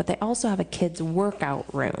area, but they also have a kids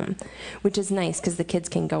workout room, which is nice because the kids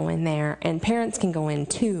can go in there and parents can go in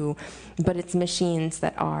too, but it's machines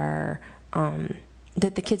that are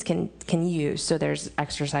that the kids can use. So there's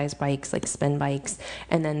exercise bikes, like spin bikes,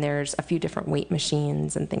 and then there's a few different weight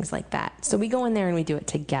machines and things like that. So we go in there and we do it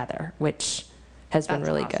together, which has been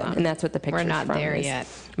really awesome. Good. And that's what the picture's We're not from, there is yet.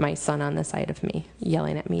 My son on the side of me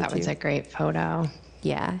yelling at me That too. was a great photo.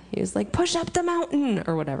 Yeah, he was like, push up the mountain,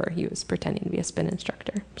 or whatever. He was pretending to be a spin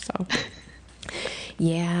instructor. So,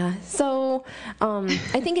 yeah. So,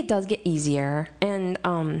 I think it does get easier. And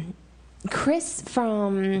Chris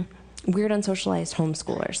from Weird Unsocialized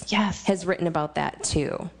Homeschoolers has written about that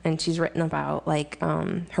too. And she's written about like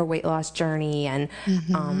her weight loss journey and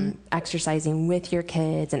exercising with your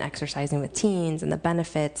kids and exercising with teens and the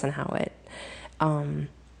benefits and how it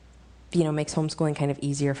makes homeschooling kind of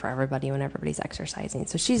easier for everybody when everybody's exercising.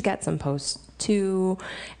 So she's got some posts too,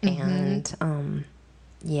 and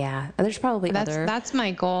there's probably other. That's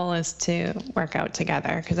my goal, is to work out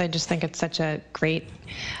together, because I just think it's such a great.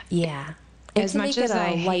 Yeah. As much as I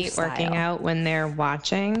hate working out when they're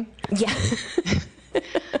watching. Yeah.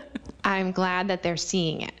 I'm glad that they're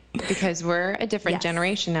seeing it, because we're a different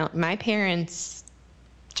generation now. My parents'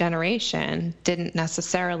 generation didn't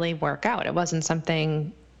necessarily work out. It wasn't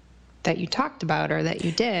something that you talked about or that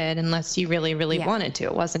you did unless you really, really wanted to.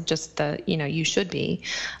 It wasn't just you should be.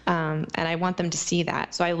 And I want them to see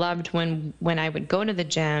that. So I loved when I would go to the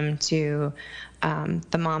gym to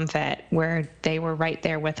the Mom Fit, where they were right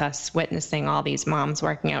there with us, witnessing all these moms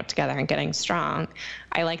working out together and getting strong.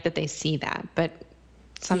 I like that they see that. But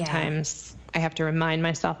sometimes I have to remind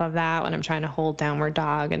myself of that when I'm trying to hold downward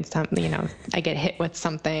dog and I get hit with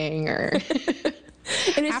something or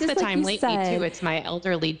And it's half just the like time you lately said, too, it's my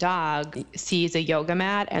elderly dog sees a yoga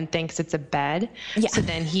mat and thinks it's a bed. Yeah. So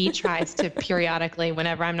then he tries to periodically,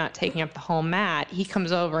 whenever I'm not taking up the whole mat, he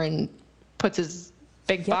comes over and puts his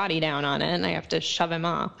big body down on it and I have to shove him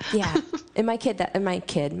off. Yeah. And my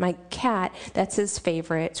cat, that's his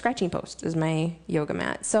favorite scratching post is my yoga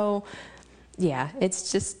mat. So yeah,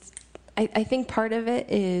 it's just, I think part of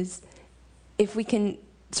it is if we can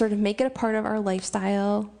sort of make it a part of our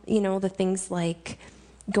lifestyle, the things like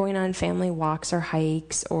going on family walks or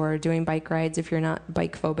hikes or doing bike rides if you're not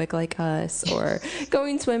bike phobic like us, or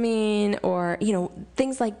going swimming or,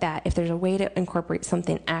 things like that. If there's a way to incorporate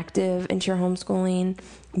something active into your homeschooling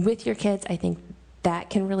with your kids, I think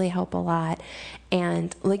that can really help a lot.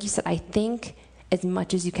 And like you said, I think as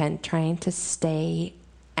much as you can, trying to stay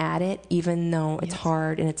at it, even though it's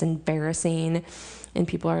hard and it's embarrassing. And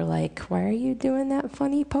people are like, why are you doing that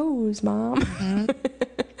funny pose, Mom?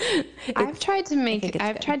 Mm-hmm. I've tried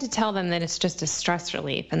to tell them that it's just a stress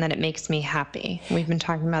relief and that it makes me happy. We've been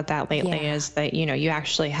talking about that lately, is that, you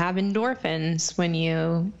actually have endorphins when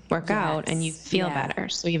you work out and you feel better.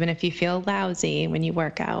 So even if you feel lousy when you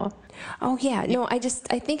work out. Oh, yeah. No, I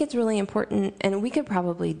think it's really important. And we could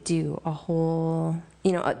probably do a whole,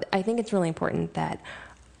 I think it's really important that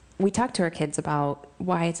we talk to our kids about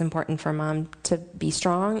why it's important for Mom to be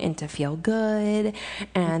strong and to feel good,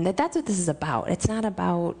 and that's what this is about. It's not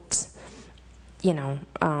about,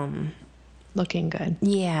 looking good.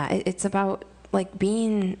 Yeah, it's about like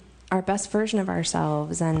being our best version of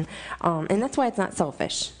ourselves, and that's why it's not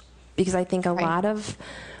selfish, because I think a lot of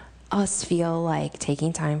us feel like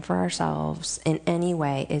taking time for ourselves in any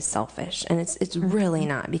way is selfish, and it's really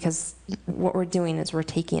not, because what we're doing is we're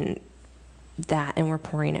taking that and we're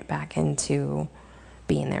pouring it back into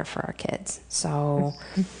being there for our kids. So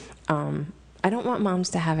I don't want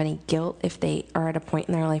moms to have any guilt if they are at a point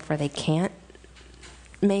in their life where they can't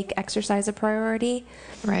make exercise a priority.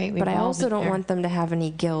 Right. But I also don't want them to have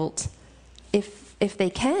any guilt if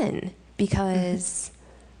they can, because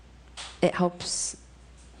it helps.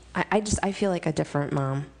 I feel like a different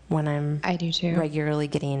mom when I do too. regularly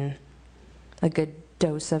getting a good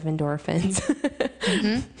dose of endorphins.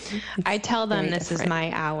 I tell them Very this different. is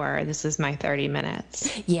my hour. This is my 30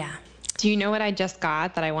 minutes. Yeah. Do you know what I just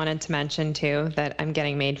got that I wanted to mention too, that I'm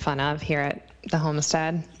getting made fun of here at the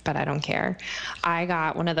homestead, but I don't care. I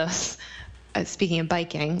got one of those, speaking of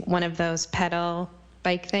biking, one of those pedal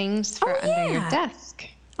bike things for under your desk.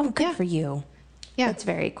 Oh, good for you. Yeah. That's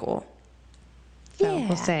very cool. So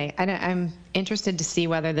we'll say, I'm interested to see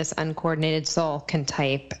whether this uncoordinated soul can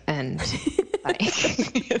type and like,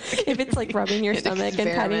 if it's like rubbing your stomach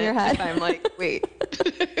and patting your head. I'm like, wait.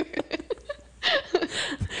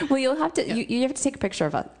 Well, you'll have to, you have to take a picture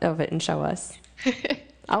of it and show us.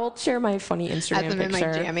 I'll share my funny Instagram As I'm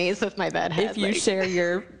picture. in my jammies with my bed head. If you share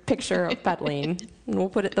your picture of pedaling, and we'll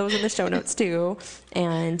put those in the show notes too.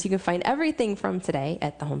 And you can find everything from today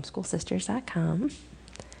at thehomeschoolsisters.com.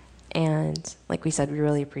 And like we said, we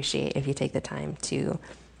really appreciate if you take the time to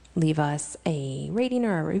leave us a rating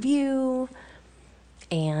or a review.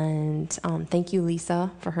 And thank you,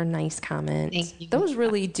 Lisa, for her nice comment. Thank you. Those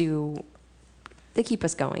really do, they keep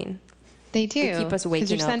us going. They do. They keep us waking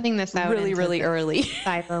you're up sending this out really, into really the early.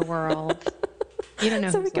 cyber world. You don't know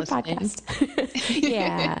So who's we can listening.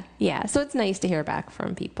 podcast. Yeah. So it's nice to hear back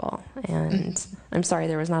from people. And I'm sorry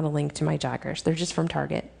there was not a link to my joggers. They're just from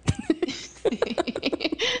Target.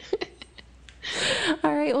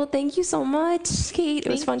 All right. Well, thank you so much, Kate. It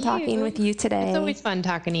was fun talking with you today. It's always fun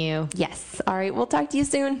talking to you. Yes. All right. We'll talk to you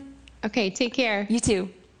soon. Okay, take care. You too.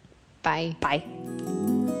 Bye. Bye.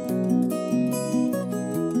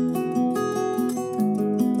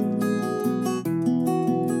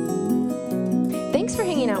 Thanks for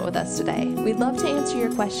hanging out with us today. We'd love to answer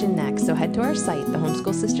your question next, so head to our site,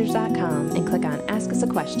 thehomeschoolsisters.com, and click on Ask Us a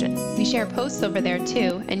Question. We share posts over there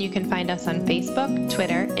too, and you can find us on Facebook,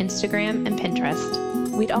 Twitter, Instagram, and Pinterest.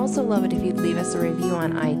 We'd also love it if you'd leave us a review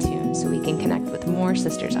on iTunes so we can connect with more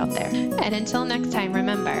sisters out there. And until next time,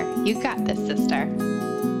 remember, you got this, sister.